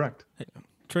 Correct. Hey,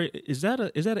 Trey, is that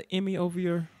an Emmy over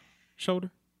your shoulder?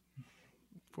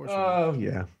 Oh,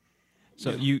 yeah.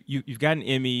 So you've gotten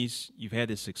Emmys. You've had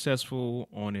this successful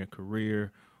on-air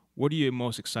career. What are you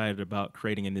most excited about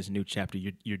creating in this new chapter?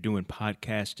 You're doing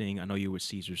podcasting. I know you're with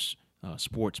Caesars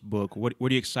Sports Book. What are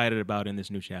you excited about in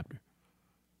this new chapter?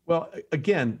 Well,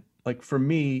 again, like for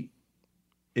me,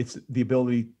 it's the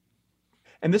ability,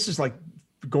 and this is like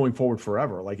going forward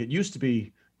forever. Like it used to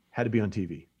be, had to be on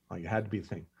TV. Like it had to be a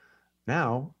thing.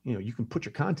 Now, you can put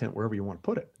your content wherever you want to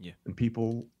put it. Yeah. And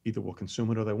people either will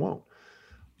consume it or they won't.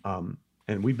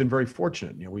 And we've been very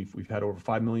fortunate. We've had over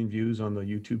 5 million views on the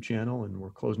YouTube channel, and we're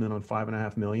closing in on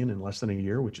 5.5 million in less than a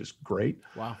year, which is great.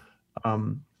 Wow.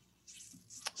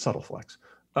 Subtle flex.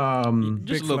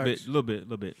 Just a little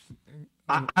bit.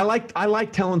 I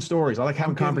like telling stories. I like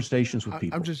having conversations with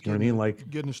people. I'm just getting,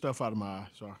 getting the stuff out of my eye.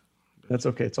 Sorry. That's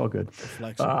okay. It's all good.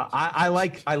 I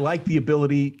like the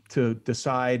ability to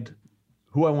decide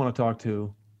who I want to talk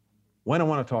to, when I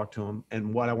want to talk to them,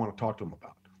 and what I want to talk to them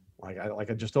about. Like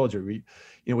I just told you,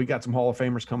 we got some Hall of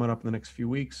Famers coming up in the next few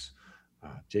weeks.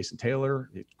 Jason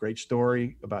Taylor, great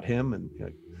story about him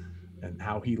and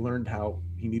how he learned how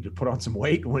he needed to put on some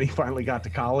weight when he finally got to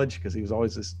college, because he was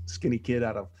always this skinny kid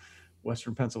out of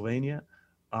Western Pennsylvania.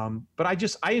 But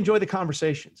I enjoy the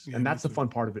conversations, and that's the fun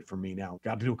part of it for me now.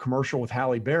 Got to do a commercial with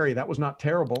Halle Berry. That was not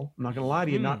terrible. I'm not going to lie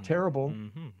to you. Not terrible.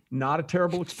 Mm-hmm. Not a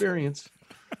terrible experience.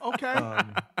 Okay.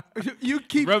 You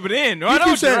keep rub it in. You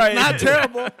keep saying not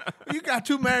terrible. You got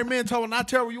two married men talking not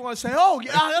terrible. You want to say, "Oh,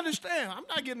 yeah, I understand. I'm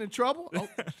not getting in trouble." Oh,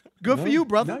 good for you,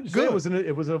 brother. No, good.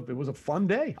 It was a fun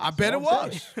day. I bet it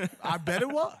was. I bet it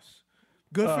was.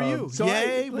 Good for you. So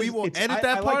we will edit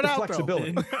that part out.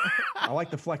 Flexibility. I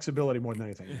like the flexibility more than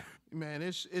anything. Man,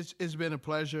 it's been a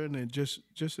pleasure, and just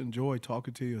enjoy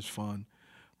talking to you. It's fun.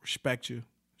 Respect you.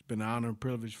 It's been an honor and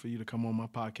privilege for you to come on my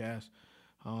podcast.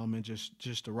 And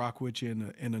just to rock with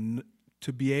you and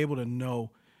to be able to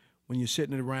know when you're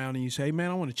sitting around and you say, hey,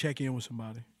 man, I want to check in with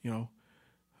somebody,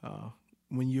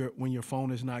 when your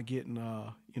phone is not getting,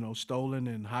 stolen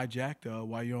and hijacked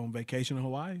while you're on vacation in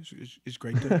Hawaii. It's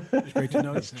great to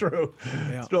know. That's true.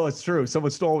 Yeah. It's true.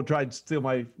 Someone tried to steal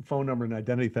my phone number and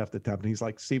identity theft attempt. And he's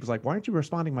like, Steve was like, why aren't you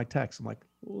responding to my text? I'm like,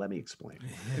 let me explain.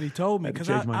 And he told me, because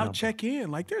I'll check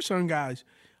in. Like there's certain guys,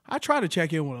 I try to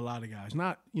check in with a lot of guys,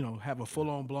 not, have a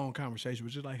full-on blown conversation,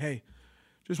 but just like, hey,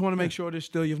 just want to make sure there's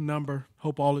still your number.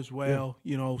 Hope all is well,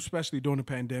 especially during the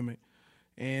pandemic.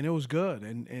 And it was good.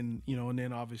 And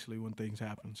then obviously when things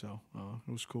happen. So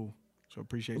it was cool. So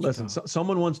appreciate you. Listen,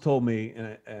 someone once told me,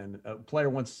 and a player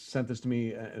once sent this to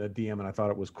me in a DM, and I thought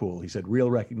it was cool. He said,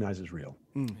 real recognizes real.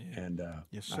 And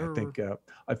yes, sir. I think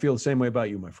I feel the same way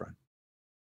about you, my friend.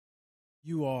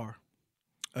 You are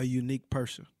a unique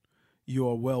person. You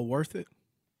are well worth it.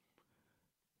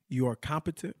 You are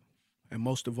competent. And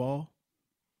most of all,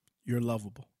 you're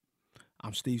lovable.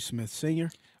 I'm Steve Smith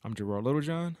Sr. I'm Gerard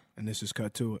Littlejohn. And this is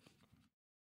Cut to It.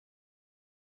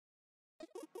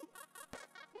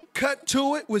 Cut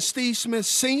to It with Steve Smith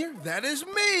Sr., that is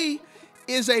me,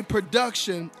 is a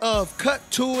production of Cut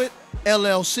to It,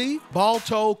 LLC,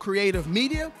 Balto Creative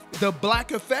Media, The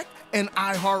Black Effect, and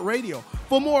iHeartRadio.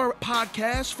 For more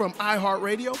podcasts from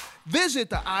iHeartRadio, visit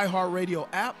the iHeartRadio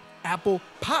app, Apple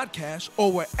Podcasts,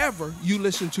 or wherever you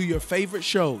listen to your favorite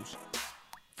shows.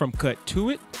 From Cut to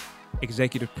It,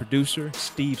 executive producer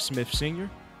Steve Smith Sr.,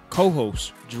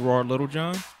 co-host Gerard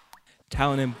Littlejohn,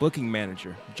 talent and booking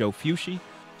manager Joe Fucci,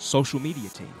 social media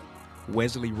team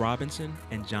Wesley Robinson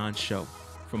and John Show.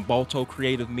 From Balto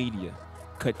Creative Media,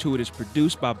 Cut to It is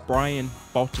produced by Brian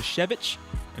Baltashevich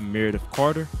and Meredith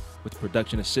Carter, with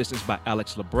production assistance by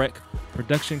Alex Lebrecht,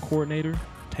 production coordinator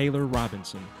Taylor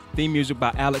Robinson. Theme music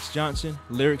by Alex Johnson.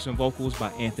 Lyrics and vocals by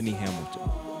Anthony Hamilton.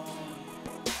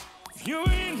 If you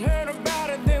ain't heard about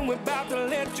it, then we're about to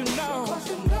let you know. 'Cause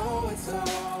you know it's on.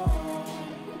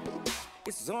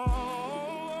 It's on.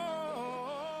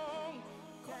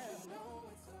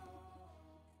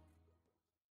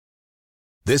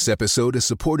 This episode is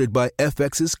supported by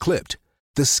FX's Clipped,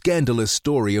 the scandalous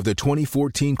story of the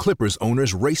 2014 Clippers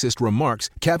owner's racist remarks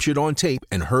captured on tape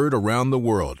and heard around the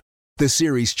world. The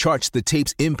series charts the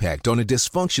tape's impact on a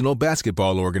dysfunctional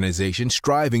basketball organization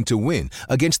striving to win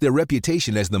against their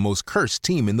reputation as the most cursed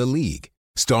team in the league.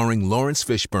 Starring Lawrence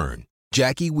Fishburne,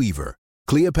 Jackie Weaver,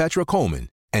 Cleopatra Coleman,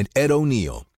 and Ed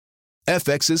O'Neill.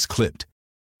 FX's Clipped.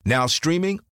 Now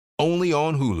streaming only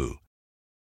on Hulu.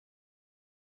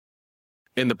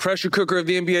 In the pressure cooker of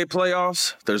the NBA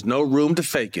playoffs, there's no room to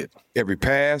fake it. Every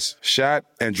pass, shot,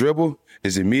 and dribble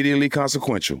is immediately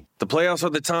consequential. The playoffs are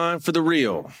the time for the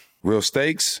real. Real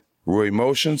stakes, real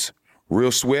emotions,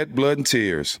 real sweat, blood, and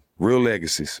tears, real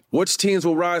legacies. Which teams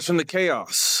will rise from the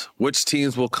chaos? Which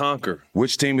teams will conquer?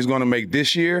 Which team is going to make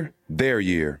this year their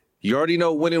year? You already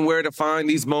know when and where to find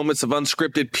these moments of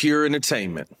unscripted, pure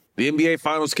entertainment. The NBA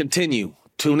Finals continue.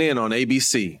 Tune in on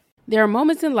ABC. There are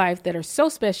moments in life that are so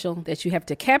special that you have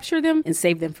to capture them and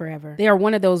save them forever. They are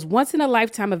one of those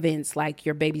once-in-a-lifetime events like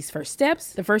your baby's first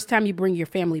steps, the first time you bring your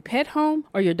family pet home,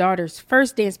 or your daughter's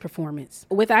first dance performance.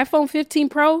 With iPhone 15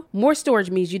 Pro, more storage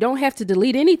means you don't have to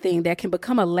delete anything that can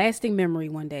become a lasting memory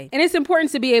one day. And it's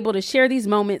important to be able to share these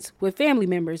moments with family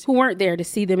members who weren't there to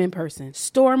see them in person.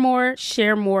 Store more,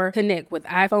 share more, connect with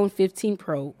iPhone 15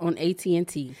 Pro on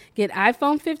AT&T. Get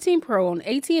iPhone 15 Pro on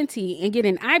AT&T and get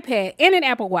an iPad and an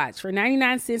Apple Watch for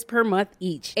 99 cents per month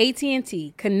each.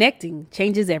 AT&T. Connecting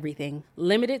changes everything.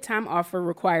 Limited time offer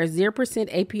requires 0%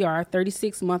 APR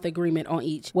 36-month agreement on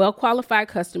each. Well-qualified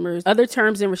customers. Other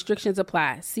terms and restrictions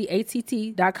apply. See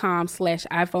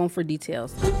att.com/iPhone for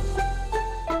details.